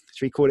 well,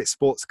 should we call it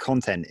sports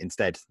content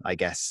instead, I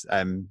guess,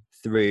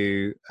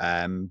 through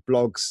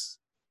blogs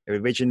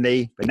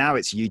originally, but now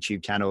it's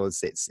YouTube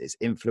channels, it's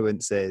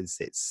influencers,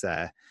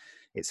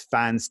 it's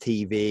fans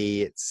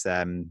TV, it's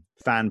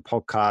fan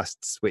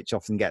podcasts, which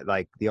often get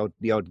like the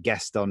odd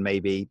guest on.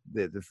 Maybe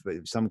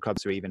some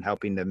clubs are even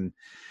helping them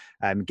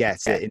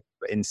get it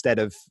instead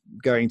of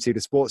going to the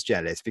sports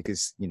journalist,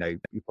 because you're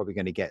probably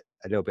going to get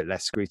a little bit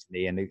less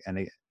scrutiny and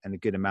a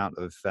good amount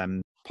of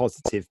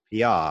positive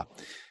PR.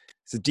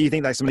 So do you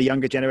think that some of the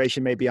younger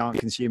generation maybe aren't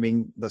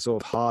consuming the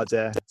sort of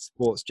harder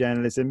sports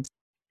journalism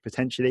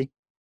potentially?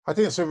 I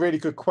think that's a really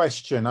good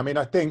question. I mean,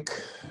 I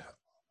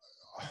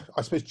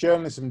suppose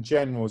journalism in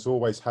general has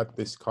always had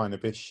this kind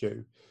of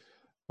issue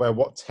where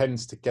what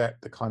tends to get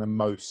the kind of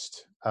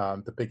most,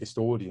 the biggest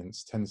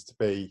audience tends to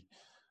be,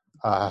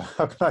 how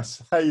can I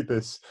say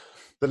this,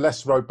 the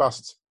less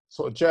robust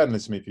sort of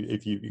journalism,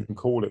 if you can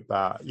call it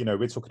that.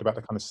 We're talking about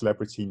the kind of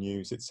celebrity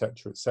news,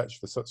 etc.,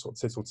 the sort of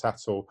tittle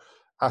tattle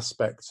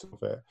aspects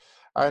of it.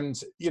 And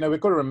we've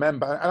got to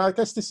remember, and I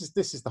guess this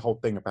is the whole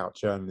thing about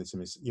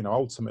journalism is,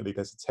 ultimately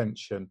there's a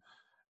tension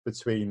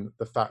between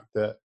the fact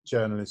that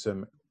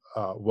journalism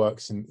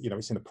works in,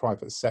 it's in the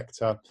private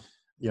sector.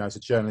 As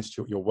a journalist,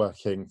 you're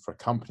working for a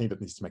company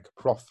that needs to make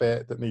a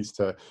profit, that needs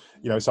to,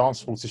 it's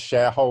answerable to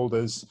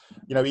shareholders.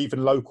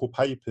 Even local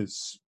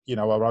papers,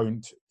 are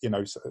owned,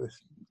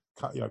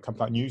 a company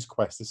like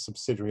NewsQuest is a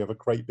subsidiary of a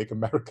great big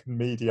American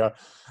media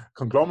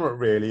conglomerate,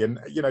 really. And,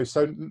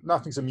 so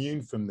nothing's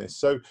immune from this.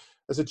 So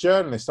as a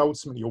journalist,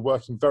 ultimately, you're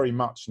working very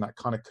much in that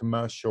kind of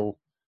commercial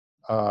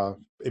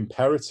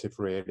imperative,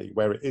 really,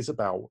 where it is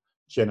about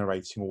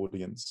generating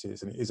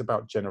audiences and it is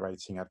about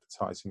generating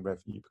advertising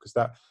revenue, because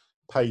that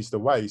pays the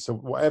way. So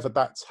whatever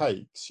that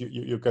takes,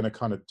 you're going to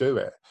kind of do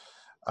it.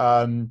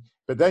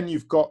 But then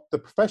you've got the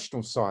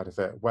professional side of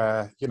it,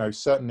 where,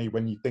 certainly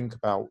when you think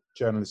about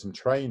journalism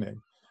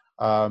training,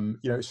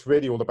 it's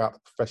really all about the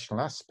professional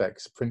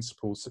aspects,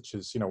 principles such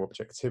as,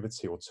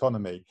 objectivity,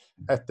 autonomy,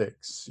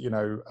 ethics,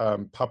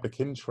 public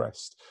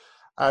interest.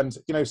 And,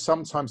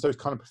 sometimes those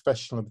kind of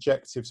professional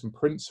objectives and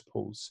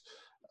principles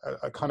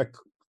are kind of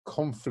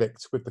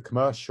conflict with the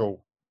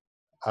commercial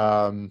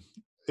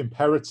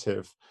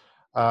imperative.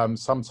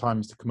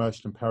 Sometimes the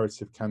commercial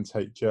imperative can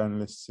take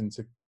journalists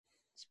into,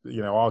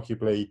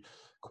 arguably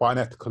quite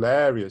unethical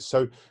areas.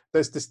 So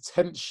there's this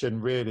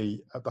tension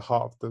really at the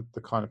heart of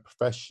the kind of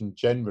profession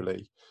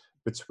generally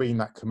between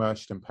that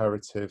commercial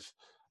imperative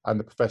and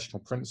the professional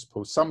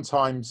principles.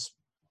 Sometimes,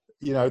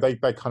 they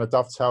kind of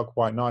dovetail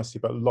quite nicely,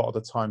 but a lot of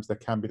the times there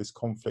can be this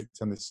conflict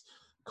and this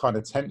kind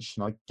of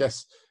tension. I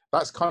guess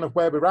that's kind of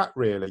where we're at,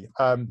 really.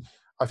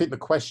 I think the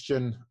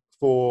question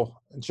for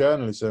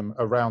journalism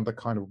around the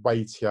kind of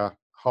weightier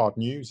hard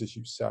news, as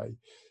you say,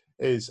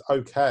 is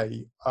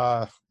okay,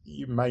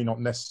 you may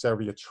not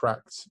necessarily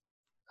attract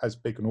as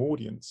big an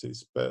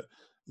audiences, but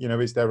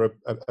is there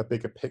a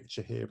bigger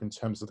picture here in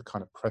terms of the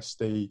kind of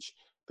prestige,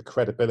 the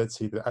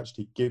credibility that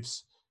actually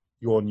gives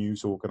your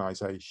news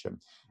organization?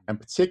 And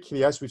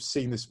particularly as we've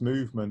seen this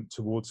movement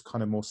towards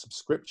kind of more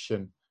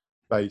subscription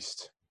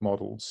based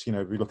models,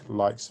 we look at the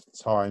likes of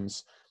the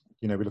Times,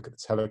 we look at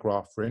the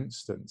Telegraph, for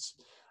instance.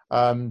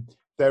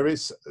 There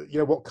is,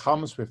 what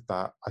comes with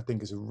that, I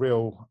think, is a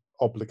real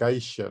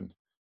obligation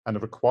and a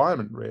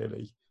requirement,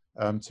 really,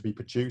 to be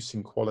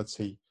producing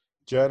quality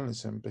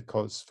journalism,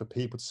 because for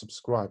people to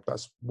subscribe,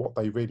 that's what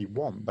they really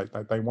want.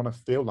 They want to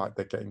feel like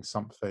they're getting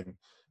something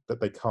that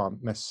they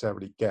can't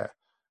necessarily get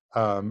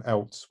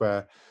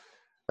elsewhere.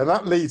 And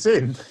that leads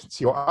in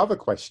to your other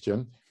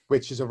question,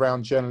 which is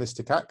around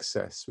journalistic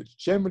access, which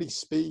generally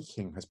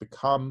speaking has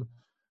become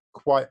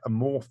quite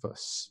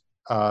amorphous,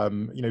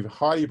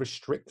 highly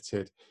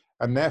restricted,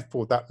 and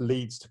therefore that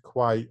leads to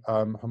quite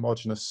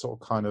homogenous sort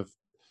of kind of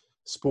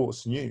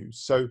sports news.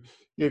 So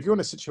if you're in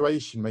a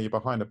situation where you're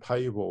behind a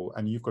paywall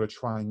and you've got to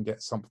try and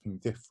get something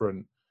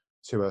different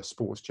to a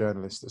sports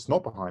journalist that's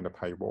not behind a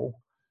paywall,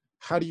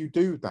 how do you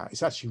do that?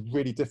 It's actually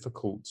really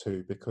difficult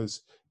to,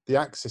 because the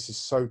access is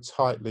so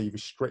tightly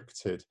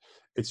restricted.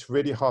 It's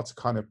really hard to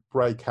kind of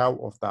break out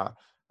of that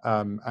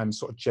and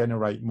sort of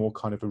generate more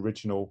kind of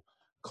original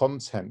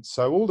content.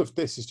 So all of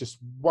this is just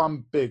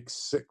one big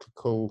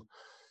cyclical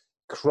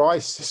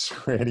crisis,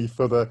 really,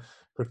 for the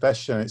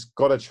profession. It's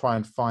got to try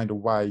and find a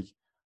way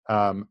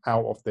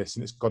out of this,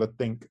 and it's got to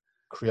think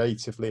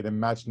creatively and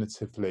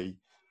imaginatively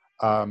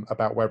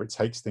about where it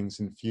takes things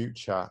in the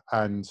future.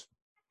 And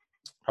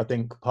I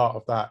think part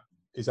of that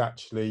is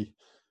actually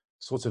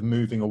sort of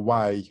moving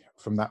away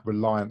from that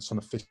reliance on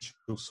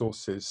official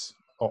sources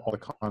or the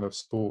kind of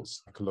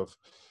sports cycle of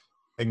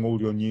getting all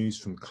your news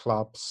from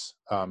clubs,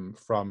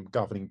 from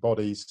governing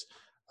bodies.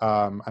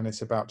 And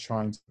it's about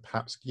trying to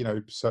perhaps,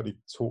 certainly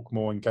talk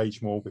more,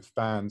 engage more with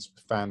fans,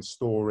 fan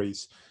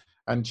stories,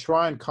 and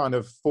try and kind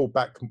of fall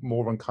back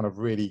more on kind of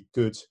really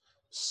good,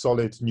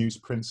 solid news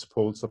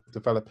principles of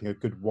developing a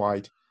good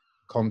wide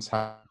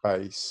contact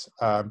base.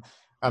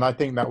 And I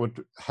think that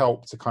would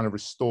help to kind of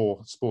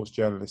restore sports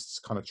journalists'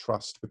 kind of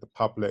trust with the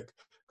public,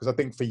 because I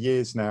think for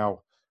years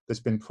now, there's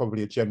been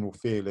probably a general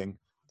feeling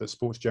that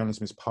sports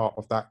journalism is part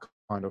of that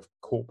kind of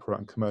corporate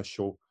and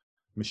commercial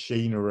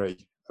machinery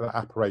that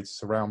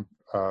apparatus around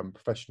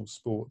professional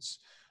sports.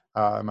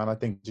 And I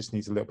think it just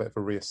needs a little bit of a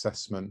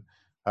reassessment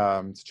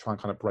to try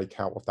and kind of break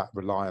out of that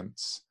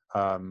reliance,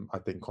 I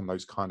think, on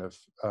those kind of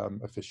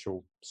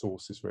official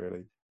sources,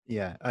 really.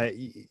 Yeah,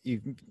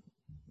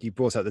 you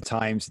brought up the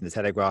Times and the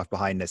Telegraph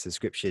behind their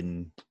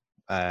subscription,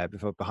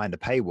 behind the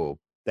paywall.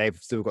 They've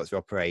still got to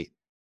operate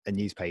a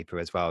newspaper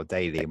as well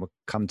daily, and we'll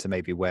come to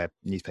maybe where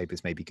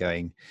newspapers may be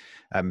going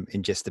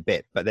in just a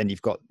bit. But then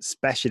you've got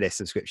specialist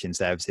subscription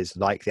services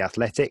like The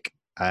Athletic,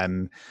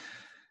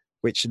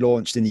 which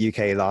launched in the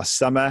UK last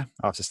summer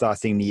after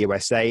starting in the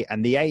USA.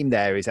 And the aim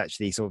there is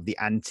actually sort of the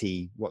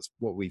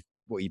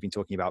what you've been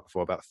talking about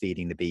before, about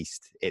feeding the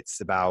beast.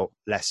 It's about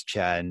less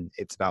churn.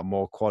 It's about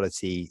more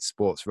quality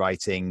sports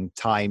writing,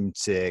 time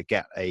to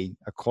get a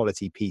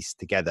quality piece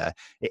together.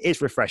 It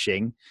is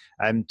refreshing.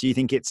 Do you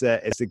think it's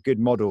a good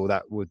model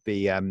that would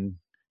be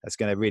that's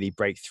going to really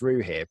break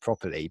through here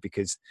properly?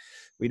 Because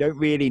we don't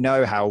really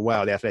know how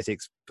well the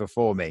Athletic's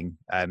performing.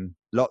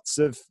 Lots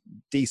of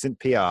decent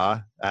PR,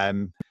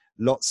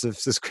 lots of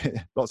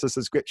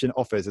subscription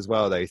offers as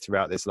well, though,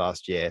 throughout this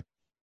last year.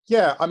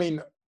 Yeah, I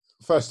mean,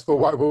 first of all,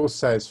 what I will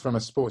say is, from a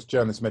sports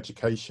journalism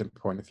education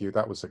point of view,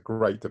 that was a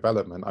great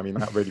development. I mean,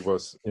 that really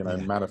was,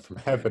 manna from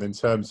heaven in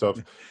terms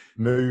of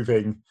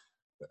moving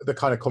the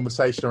kind of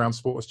conversation around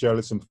sports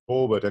journalism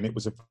forward. And it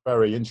was a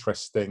very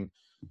interesting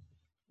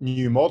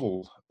new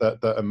model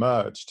that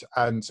emerged.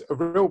 And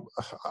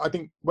I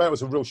think where it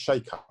was a real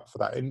shake-up for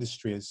that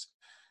industry is,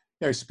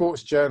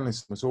 sports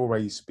journalism has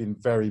always been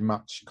very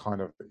much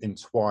kind of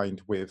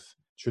entwined with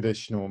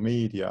traditional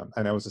media.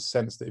 And there was a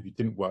sense that if you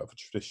didn't work for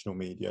traditional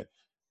media,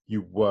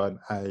 you weren't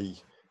a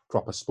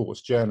proper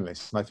sports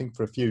journalist. And I think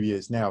for a few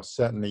years now,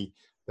 certainly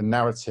the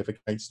narrative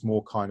against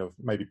more kind of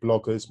maybe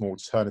bloggers, more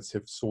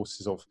alternative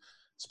sources of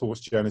sports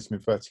journalism,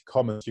 inverted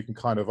commas, you can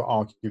kind of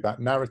argue that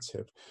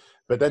narrative.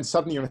 But then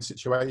suddenly you're in a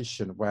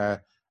situation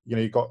where,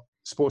 you've got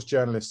sports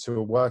journalists who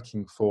are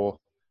working for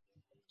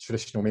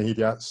traditional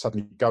media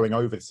suddenly going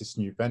over to this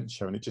new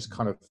venture, and it just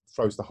kind of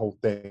throws the whole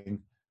thing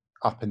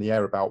up in the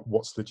air about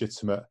what's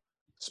legitimate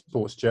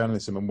sports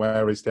journalism and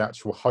where is the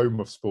actual home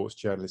of sports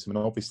journalism.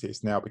 And obviously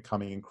it's now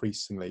becoming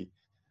increasingly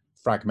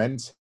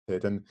fragmented.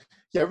 And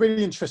yeah,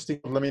 really interesting.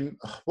 I mean,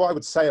 what I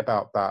would say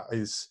about that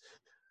is,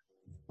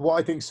 what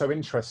I think is so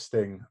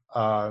interesting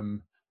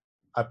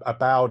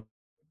about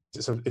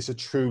it's a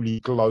truly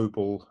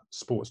global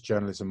sports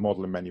journalism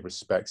model in many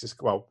respects.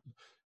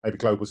 Maybe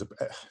global's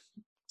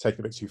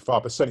taking a bit too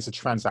far, but certainly it's a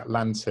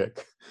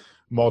transatlantic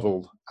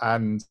model.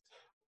 And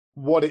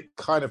what it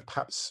kind of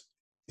perhaps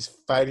is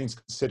failing to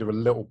consider a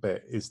little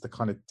bit is the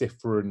kind of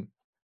different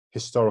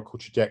historical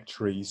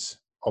trajectories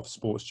of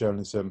sports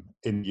journalism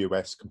in the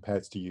US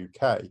compared to the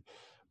UK.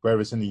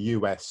 Whereas in the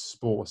US,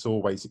 sports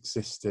always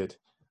existed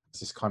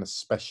as this kind of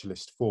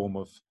specialist form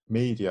of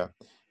media,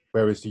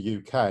 whereas the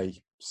UK,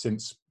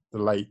 since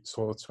the late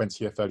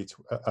 19th,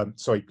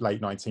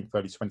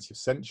 early 20th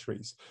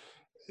centuries,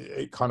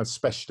 it kind of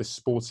specialist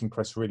sporting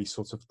press really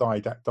sort of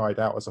died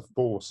out as a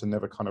force and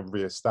never kind of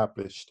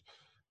re-established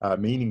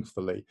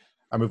meaningfully.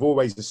 And we've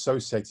always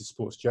associated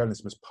sports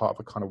journalism as part of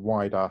a kind of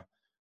wider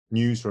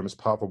newsroom, as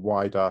part of a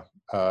wider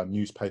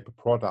newspaper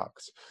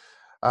product.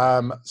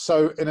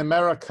 So in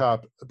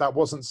America, that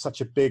wasn't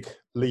such a big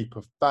leap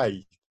of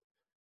faith,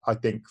 I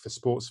think, for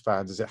sports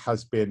fans as it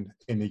has been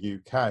in the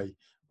UK,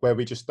 where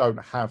we just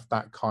don't have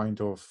that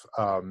kind of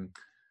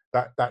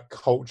that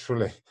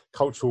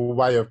cultural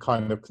way of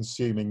kind of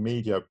consuming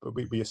media, but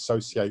we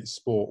associate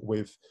sport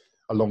with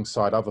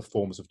alongside other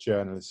forms of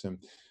journalism.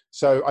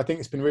 So I think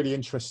it's been really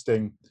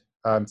interesting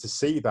to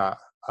see that,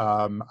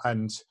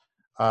 and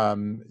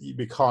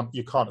you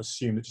can't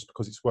assume that just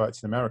because it's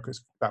worked in America,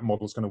 that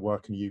model is going to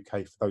work in the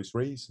UK for those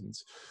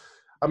reasons.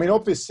 I mean,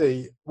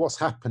 obviously, what's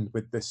happened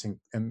with this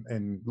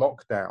in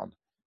lockdown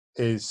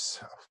is,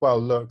 well,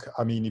 look,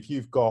 I mean, if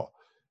you've got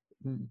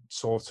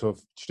sort of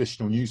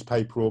traditional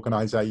newspaper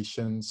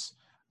organisations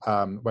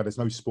where there's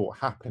no sport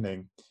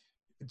happening,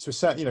 to a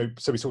certain,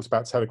 so we talked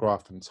about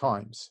Telegraph and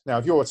Times. Now,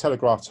 if you're a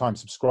Telegraph Times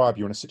subscriber,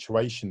 you're in a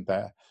situation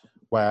there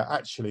where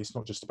actually it's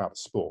not just about the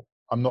sport.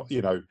 I'm not,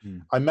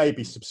 I may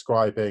be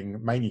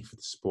subscribing mainly for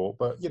the sport,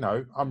 but,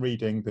 I'm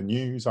reading the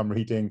news, I'm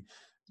reading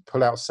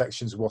pull-out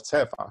sections,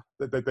 whatever.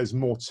 There's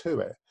more to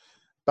it.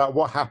 But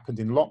what happened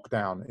in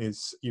lockdown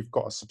is you've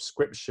got a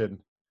subscription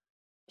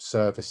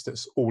service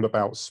that's all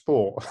about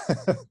sport,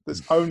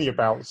 that's only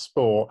about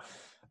sport.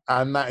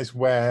 And that is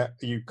where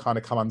you kind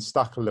of come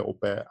unstuck a little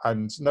bit.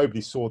 And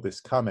nobody saw this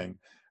coming.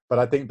 But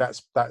I think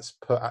that's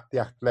put The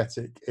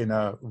Athletic in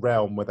a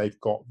realm where they've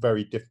got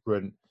very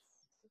different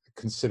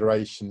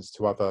considerations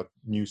to other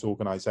news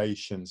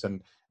organisations.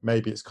 And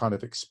maybe it's kind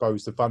of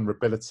exposed the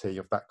vulnerability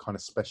of that kind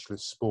of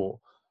specialist sport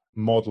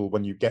model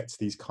when you get to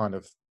these kind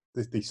of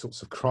these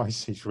sorts of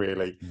crises,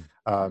 really,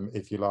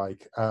 if you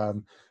like.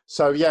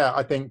 So, yeah,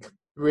 I think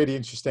really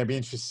interesting. It'd be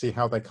interesting to see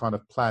how they kind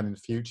of plan in the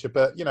future.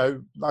 But,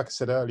 like I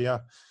said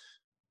earlier,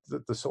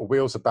 the sort of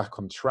wheels are back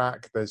on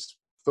track. There's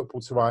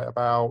football to write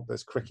about,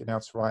 there's cricket now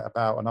to write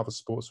about, and other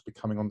sports will be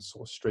coming on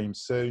sort of stream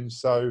soon.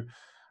 So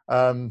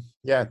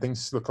yeah,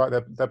 things look like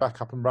they're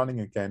back up and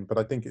running again. But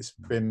I think it's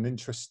been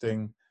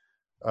interesting.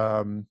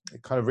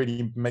 It kind of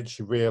really makes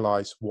you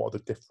realise what are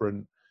the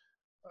different,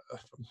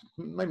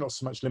 maybe not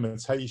so much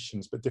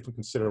limitations, but different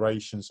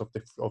considerations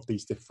of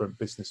these different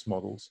business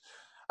models.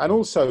 And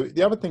also,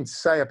 the other thing to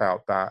say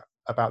about that,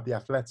 about The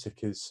Athletic,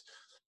 is,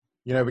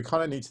 you know, we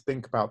kind of need to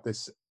think about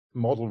this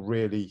model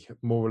really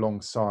more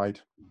alongside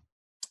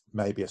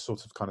maybe a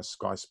sort of kind of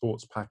Sky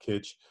Sports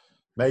package,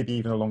 maybe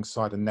even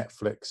alongside a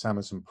Netflix,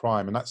 Amazon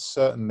Prime. And that's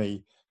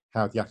certainly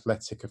how The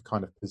Athletic have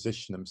kind of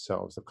positioned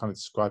themselves. They've kind of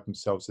described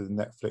themselves as the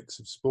Netflix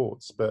of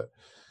sports. But,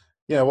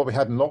 you know, what we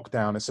had in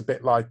lockdown, it's a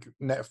bit like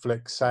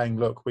Netflix saying,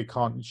 look, we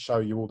can't show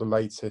you all the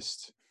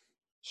latest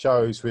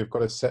shows. We've got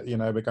to set, you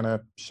know, we're going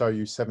to show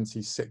you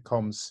 70s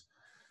sitcoms,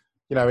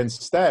 you know,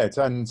 instead.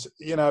 And,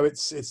 you know,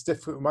 it's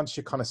different once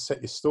you kind of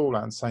set your stall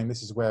out and saying,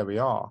 this is where we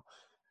are.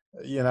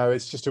 You know,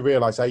 it's just a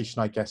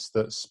realization, I guess,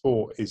 that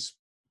sport is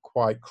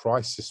quite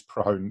crisis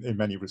prone in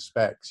many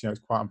respects. You know,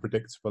 it's quite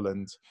unpredictable,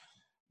 and,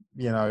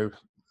 you know,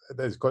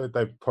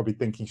 they're probably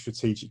thinking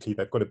strategically,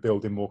 they've got to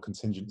build in more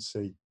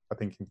contingency, I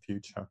think, in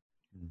future.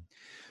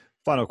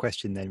 Final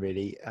question then,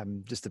 really,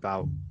 just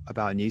about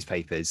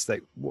newspapers.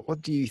 Like,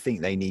 what do you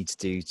think they need to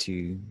do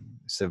to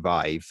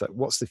survive? Like,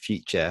 what's the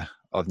future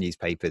of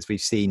newspapers? We've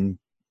seen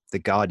The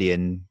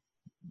Guardian,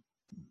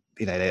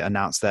 you know, they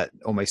announced that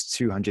almost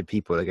 200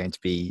 people are going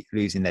to be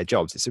losing their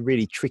jobs. It's a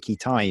really tricky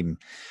time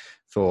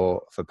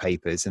for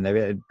papers, and they're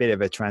in a bit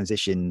of a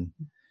transition,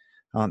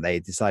 aren't they,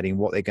 deciding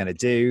what they're going to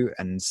do,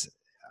 and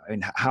I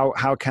mean,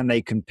 how can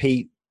they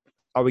compete?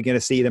 Are we going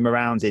to see them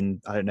around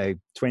in, I don't know,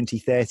 20,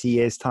 30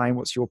 years time?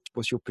 What's your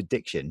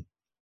prediction?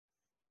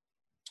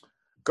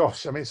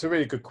 Gosh, I mean, it's a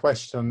really good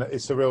question.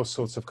 It's a real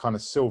sort of kind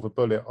of silver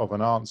bullet of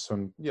an answer,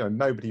 and, you know,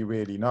 nobody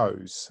really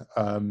knows.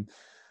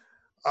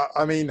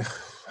 I mean,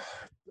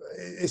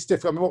 it's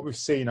different. I mean, what we've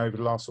seen over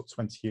the last sort of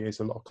 20 years,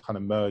 a lot of kind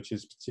of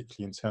mergers,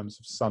 particularly in terms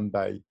of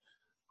Sunday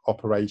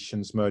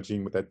operations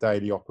merging with their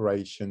daily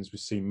operations.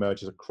 We've seen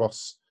mergers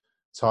across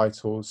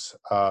titles,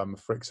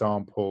 for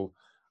example,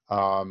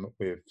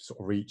 with sort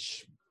of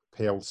Reach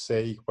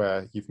PLC,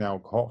 where you've now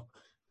got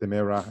the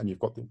Mirror and you've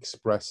got the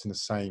Express in the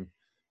same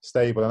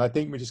stable. And I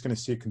think we're just going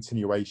to see a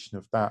continuation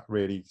of that,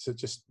 really. So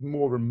just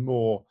more and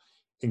more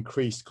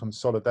increased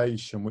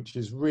consolidation, which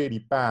is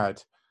really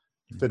bad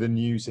for the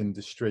news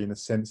industry, in the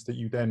sense that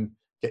you then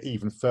get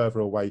even further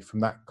away from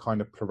that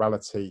kind of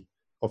plurality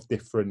of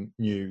different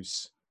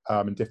news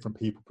and different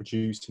people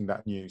producing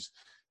that news.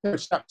 You know,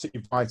 it's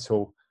absolutely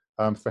vital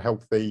for a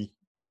healthy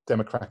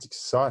democratic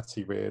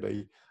society,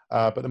 really.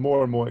 But the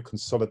more and more it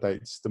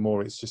consolidates, the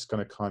more it's just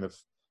going to kind of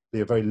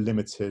be a very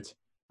limited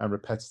and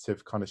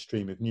repetitive kind of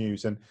stream of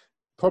news, and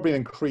probably an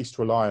increased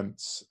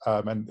reliance,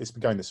 and it's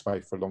been going this way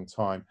for a long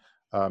time,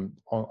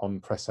 on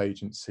press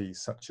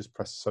agencies such as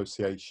Press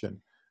Association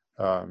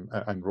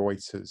and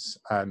Reuters.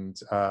 And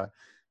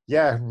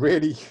yeah,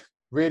 really,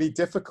 really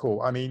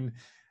difficult. I mean,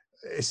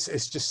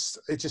 it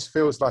just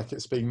feels like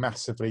it's being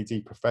massively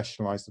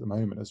deprofessionalized at the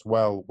moment as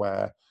well,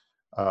 where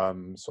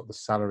sort of the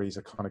salaries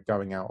are kind of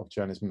going out of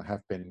journalism and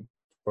have been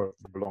for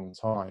a long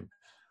time.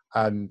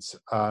 And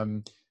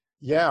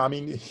yeah, I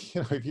mean,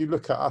 you know, if you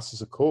look at us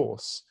as a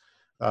course,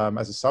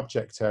 as a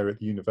subject area at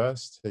the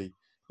university, you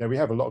know, we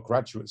have a lot of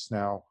graduates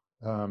now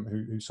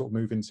who sort of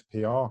move into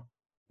PR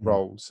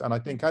roles. And I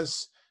think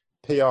as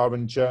PR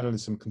and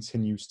journalism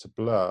continues to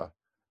blur,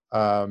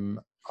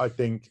 I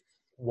think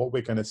what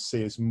we're going to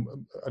see is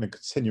a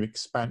continued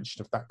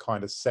expansion of that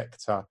kind of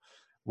sector,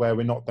 where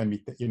we're not then,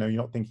 you know,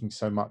 you're not thinking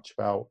so much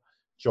about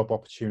job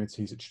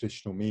opportunities at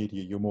traditional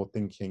media. You're more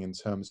thinking in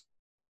terms of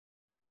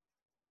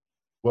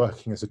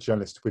working as a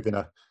journalist within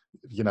a,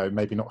 you know,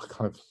 maybe not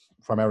kind of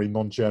primarily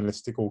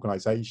non-journalistic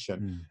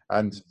organization.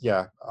 And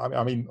yeah,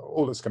 I mean,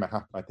 all that's going to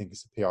happen, I think,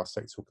 is the PR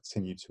sector will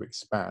continue to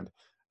expand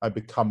and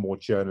become more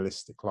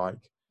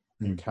journalistic-like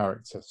in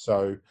character.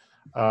 So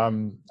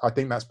I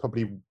think that's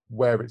probably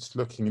where it's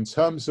looking. In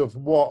terms of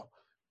what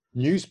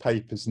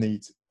newspapers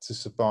need to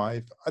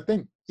survive, I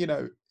think, you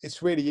know,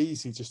 it's really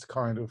easy just to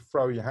kind of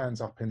throw your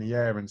hands up in the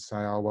air and say,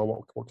 oh,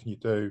 well, what can you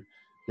do?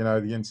 You know,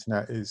 the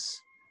internet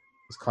is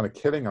kind of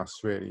killing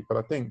us, really. But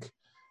I think,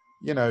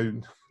 you know,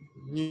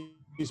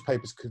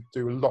 newspapers could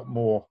do a lot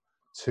more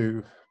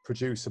to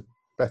produce a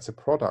better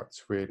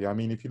product, really. I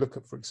mean, if you look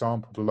at, for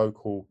example, the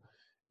local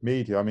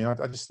media, I mean,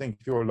 I just think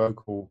if you're a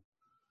local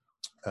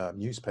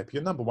newspaper,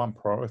 your number one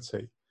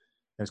priority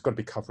has got to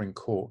be covering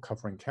court,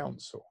 covering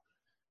council.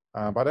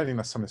 But I don't think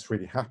that's something that's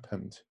really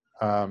happened.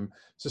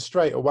 So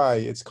straight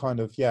away, it's kind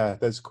of, yeah,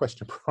 there's a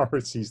question of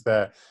priorities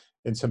there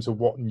in terms of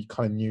what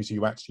kind of news are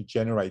you actually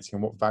generating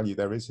and what value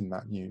there is in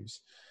that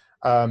news.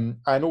 And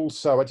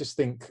also, I just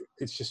think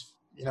it's just,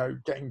 you know,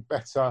 getting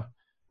better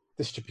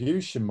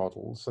distribution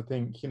models. I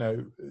think, you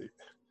know,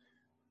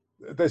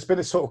 there's been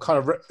a sort of kind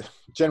of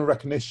general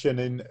recognition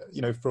in,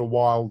 you know, for a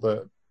while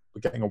that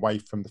we're getting away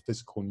from the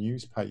physical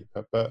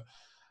newspaper. But,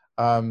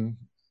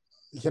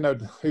 you know,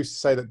 who's to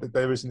say that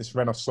there isn't this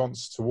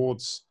renaissance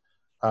towards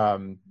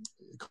kind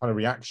of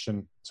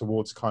reaction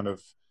towards kind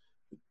of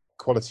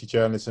quality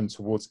journalism,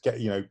 towards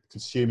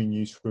consuming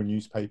news through a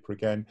newspaper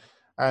again.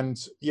 And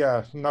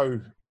yeah,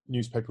 no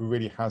newspaper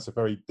really has a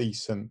very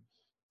decent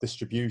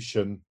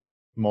distribution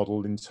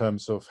model in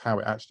terms of how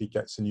it actually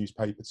gets a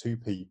newspaper to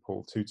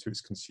people, to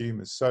its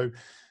consumers. So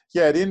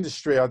yeah, the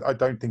industry I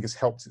don't think has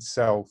helped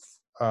itself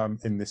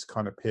in this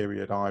kind of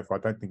period either. I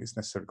don't think it's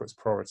necessarily got its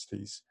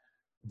priorities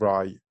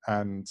right.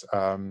 And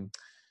I'm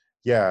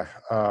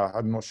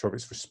not sure if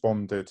it's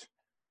responded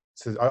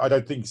to, I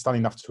don't think it's done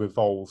enough to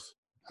evolve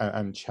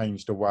and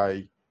change the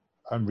way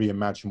and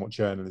reimagine what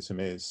journalism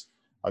is.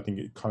 I think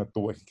it kind of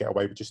thought it could get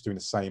away with just doing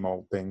the same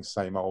old thing,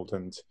 same old,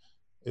 and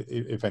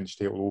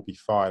eventually it will all be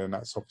fine. And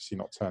that's obviously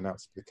not turned out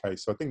to be the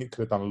case. So I think it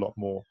could have done a lot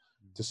more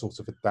to sort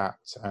of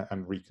adapt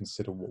and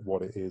reconsider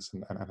what it is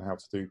and how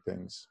to do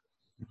things.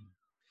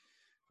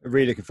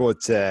 Really looking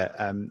forward to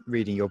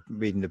reading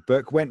the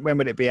book. When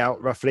will it be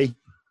out roughly?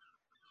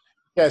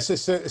 Yes,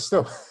 it's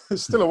still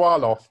a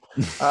while off.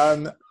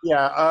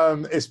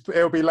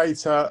 It'll be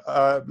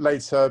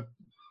later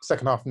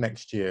second half of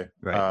next year.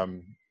 Right.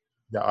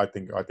 I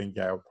think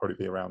it'll probably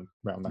be around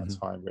that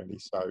time really.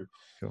 So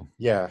cool.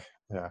 Yeah.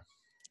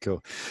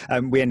 Cool.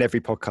 We end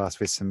every podcast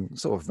with some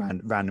sort of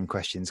random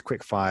questions,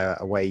 quick fire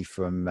away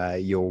from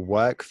your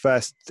work.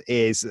 First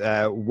is,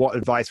 what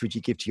advice would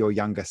you give to your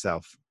younger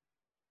self?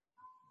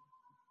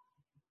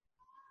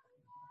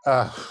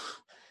 Do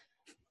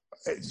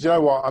you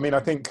know what? I mean, I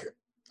think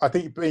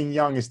being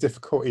young is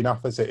difficult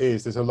enough as it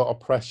is. There's a lot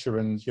of pressure,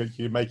 and you're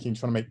trying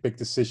to make big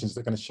decisions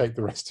that are going to shape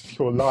the rest of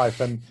your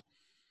life. And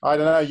I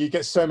don't know, you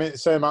get so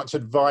much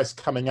advice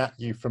coming at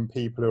you from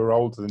people who are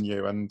older than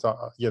you, and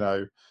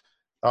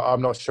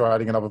I'm not sure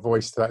adding another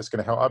voice to that is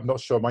going to help. I'm not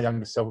sure my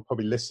younger self will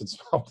probably listen to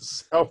my older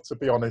self, to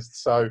be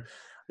honest. So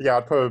yeah,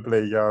 I'd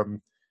probably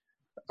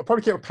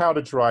keep a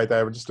powder dry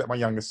there and just let my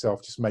younger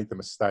self just make the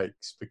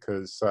mistakes,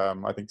 because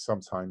I think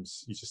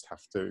sometimes you just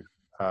have to.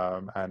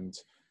 And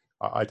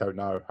I don't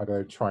know.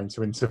 Trying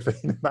to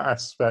intervene in that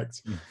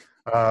aspect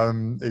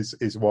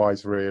is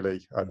wise,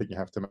 really. I think you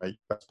have to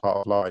that's part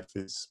of life,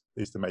 is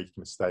the making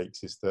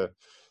mistakes, is the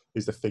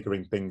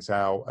figuring things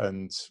out,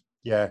 and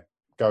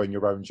going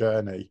your own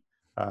journey.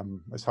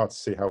 It's hard to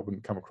see how it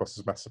wouldn't come across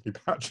as massively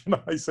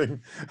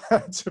patronising,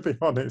 to be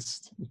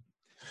honest.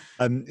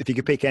 If you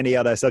could pick any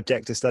other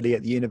subject to study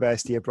at the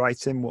University of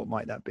Brighton, what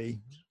might that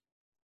be?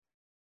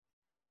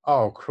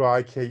 Oh,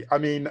 crikey. I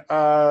mean,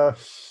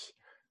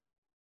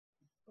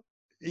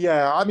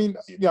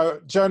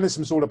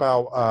 journalism is all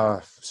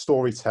about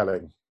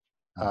storytelling.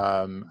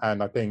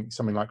 And I think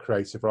something like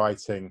creative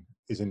writing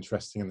is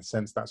interesting in the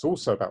sense that's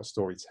also about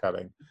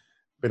storytelling,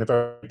 but in a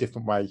very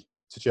different way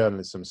to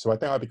journalism. So I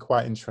think I'd be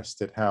quite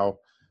interested how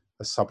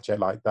a subject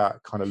like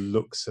that kind of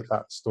looks at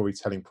that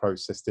storytelling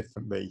process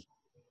differently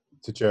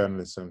to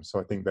journalism. So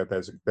I think that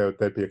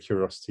there'd be a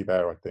curiosity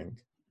there, I think.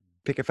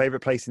 Pick a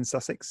favourite place in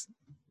Sussex.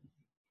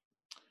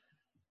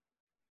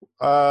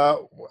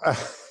 I'm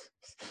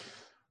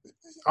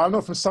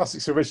not from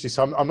Sussex originally,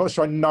 so I'm not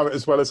sure I know it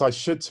as well as I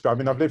should. I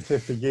mean, I've lived here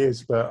for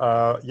years, but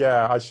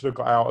I should have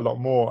got out a lot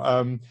more.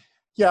 I mean,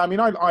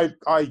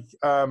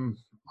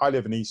 I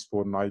live in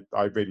Eastbourne, and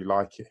I really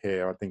like it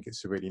here. I think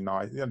it's a really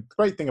nice. The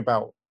great thing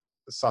about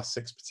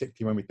Sussex,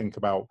 particularly when we think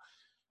about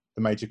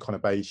the major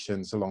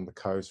conurbations along the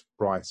coast,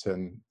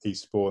 Brighton,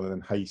 Eastbourne, and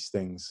then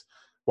Hastings.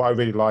 What I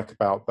really like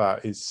about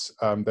that is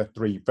they're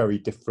three very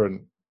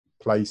different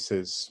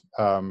places,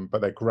 but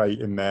they're great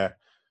in their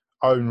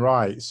own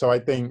right. So I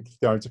think,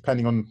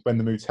 depending on when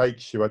the mood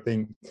takes you, I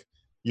think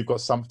you've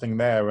got something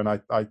there. And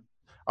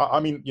I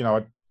mean,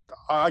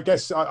 I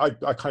guess I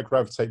kind of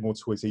gravitate more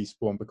towards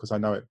Eastbourne because I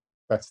know it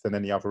better than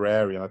any other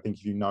area. And I think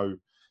if you know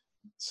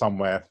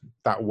somewhere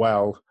that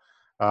well,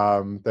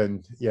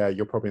 then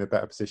you're probably in a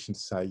better position to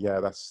say, I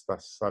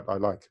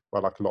like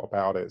a lot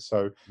about it.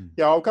 So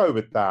I'll go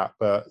with that.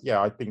 But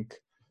I think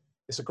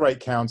it's a great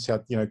county.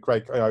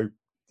 Great.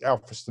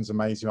 Alfriston's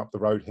amazing up the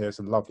road here. It's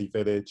a lovely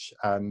village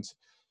and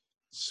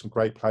some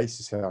great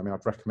places here. I mean,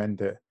 I'd recommend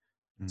it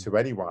to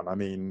anyone. I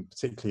mean,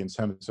 particularly in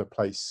terms of a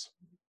place,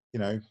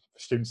 for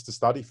students to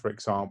study, for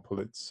example.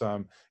 It's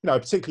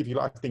particularly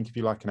if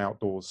you like an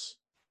outdoors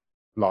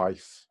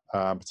life,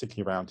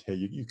 particularly around here,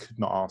 you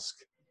couldn't ask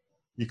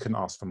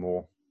for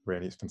more,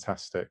 really. It's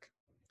fantastic.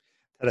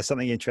 Tell us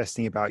something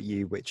interesting about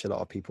you which a lot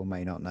of people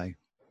may not know.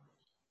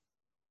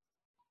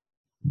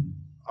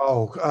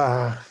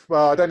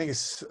 Well, I don't think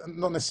it's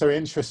not necessarily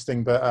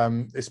interesting, but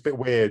it's a bit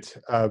weird.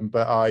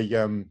 But I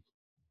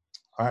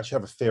actually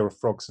have a fear of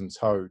frogs and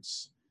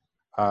toads,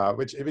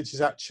 which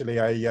is actually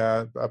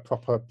a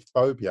proper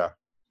phobia.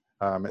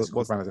 It's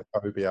called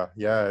Granitophobia.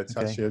 Yeah, it's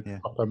actually a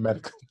proper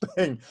medical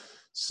thing.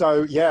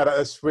 So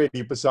that's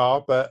really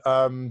bizarre, but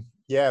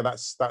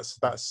that's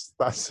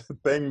a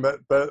thing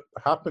that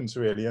happens,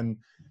 really. And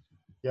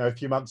a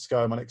few months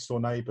ago, my next door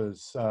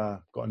neighbours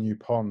got a new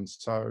pond.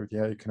 So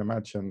you can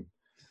imagine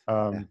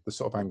the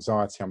sort of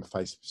anxiety I'm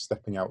faced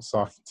stepping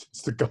outside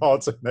into the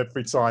garden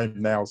every time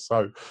now.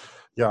 So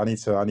I need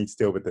to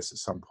deal with this at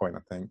some point, I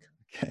think.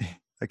 Okay.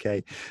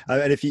 Okay.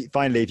 And if you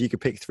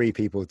could pick three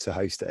people to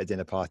host at a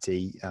dinner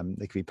party,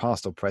 they could be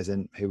past or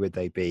present, who would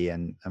they be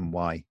and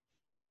why?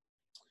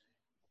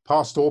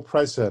 Past or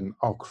present?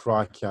 Oh,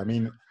 crikey. I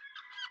mean,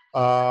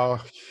 uh,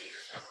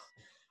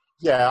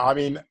 yeah, I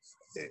mean,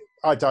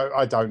 I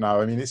don't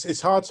know. I mean,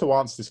 it's hard to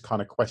answer this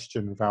kind of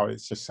question without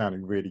it's just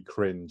sounding really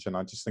cringe. And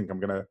I just think I'm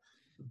going to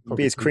Be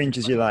probably as cringe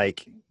as you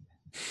like.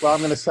 Well, I'm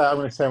going to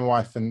say my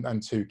wife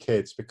and two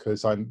kids,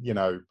 because I'm,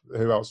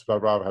 who else would I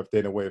rather have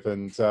dinner with?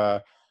 And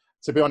to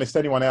be honest,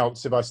 anyone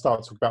else, if I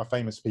start talking about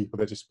famous people,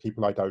 they're just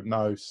people I don't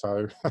know.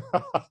 So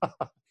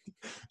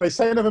they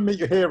say never meet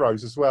your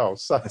heroes as well.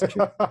 So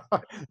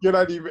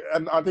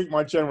and I think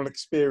my general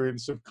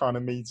experience of kind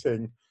of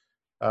meeting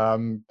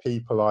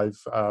people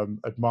I've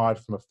admired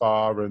from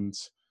afar and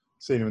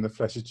seen them in the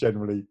flesh is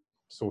generally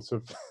sort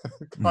of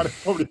kind of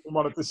probably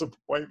one of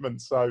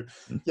disappointment. So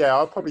yeah,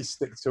 I'll probably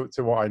stick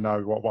to what I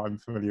know, what I'm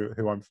familiar,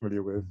 who I'm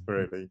familiar with,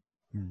 really.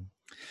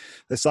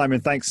 Simon,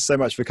 thanks so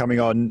much for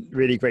coming on.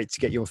 Really great to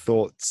get your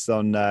thoughts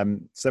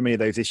on so many of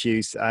those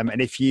issues.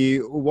 And if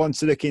you want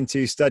to look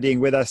into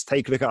studying with us,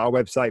 take a look at our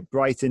website,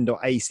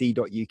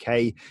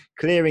 brighton.ac.uk.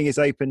 Clearing is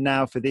open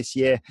now for this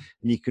year.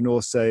 And you can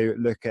also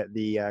look at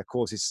the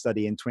courses to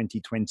study in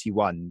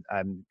 2021.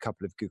 A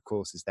couple of good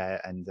courses there,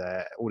 and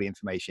all the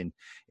information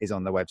is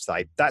on the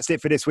website. That's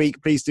it for this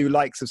week. Please do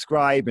like,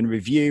 subscribe and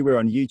review. We're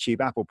on YouTube,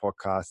 Apple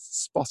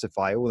Podcasts,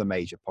 Spotify, all the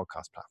major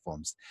podcast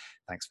platforms.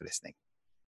 Thanks for listening.